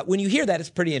 When you hear that, it's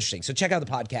pretty interesting. So check out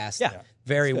the podcast. Yeah.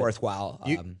 Very worthwhile.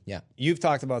 You've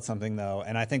talked about something, though,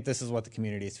 and I think this is what the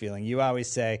community is feeling. You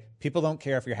always say, people don't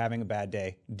care if you're having a bad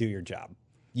day. Do your job.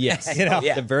 Yes.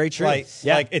 Yeah. Very true. Like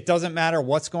it doesn't matter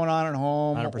what's going on at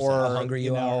home 100%. or How hungry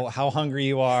you are. how hungry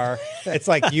you are. It's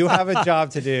like you have a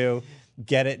job to do.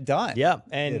 Get it done. Yeah,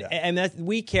 and that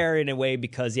we care in a way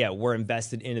because we're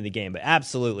invested into the game. But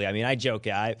absolutely, I mean, I joke.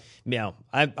 I've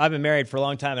been married for a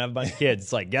long time and I have a bunch of kids.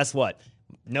 It's like, guess what?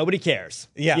 Nobody cares.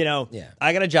 Yeah.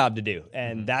 I got a job to do,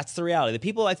 and that's the reality. The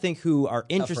people I think who are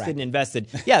interested and invested,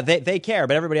 they care.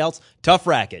 But everybody else, tough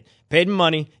racket. Paid me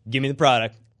money. Give me the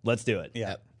product. Let's do it.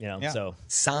 Yeah. So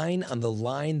Sign on the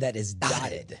line that is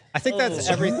dotted. I think that's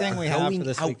everything we have Going for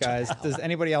this out week, guys. Does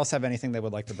anybody else have anything they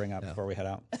would like to bring up before we head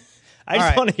out? I just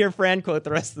right. want to hear Fran quote the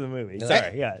rest of the movie.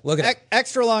 Sorry, Look at it.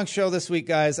 Extra long show this week,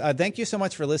 guys. Thank you so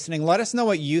much for listening. Let us know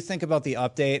what you think about the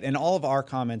update and all of our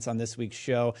comments on this week's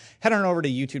show. Head on over to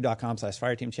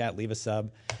youtube.com/fireteamchat. Leave a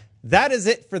sub. That is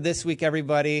it for this week,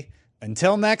 everybody.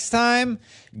 Until next time,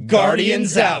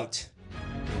 Guardians out.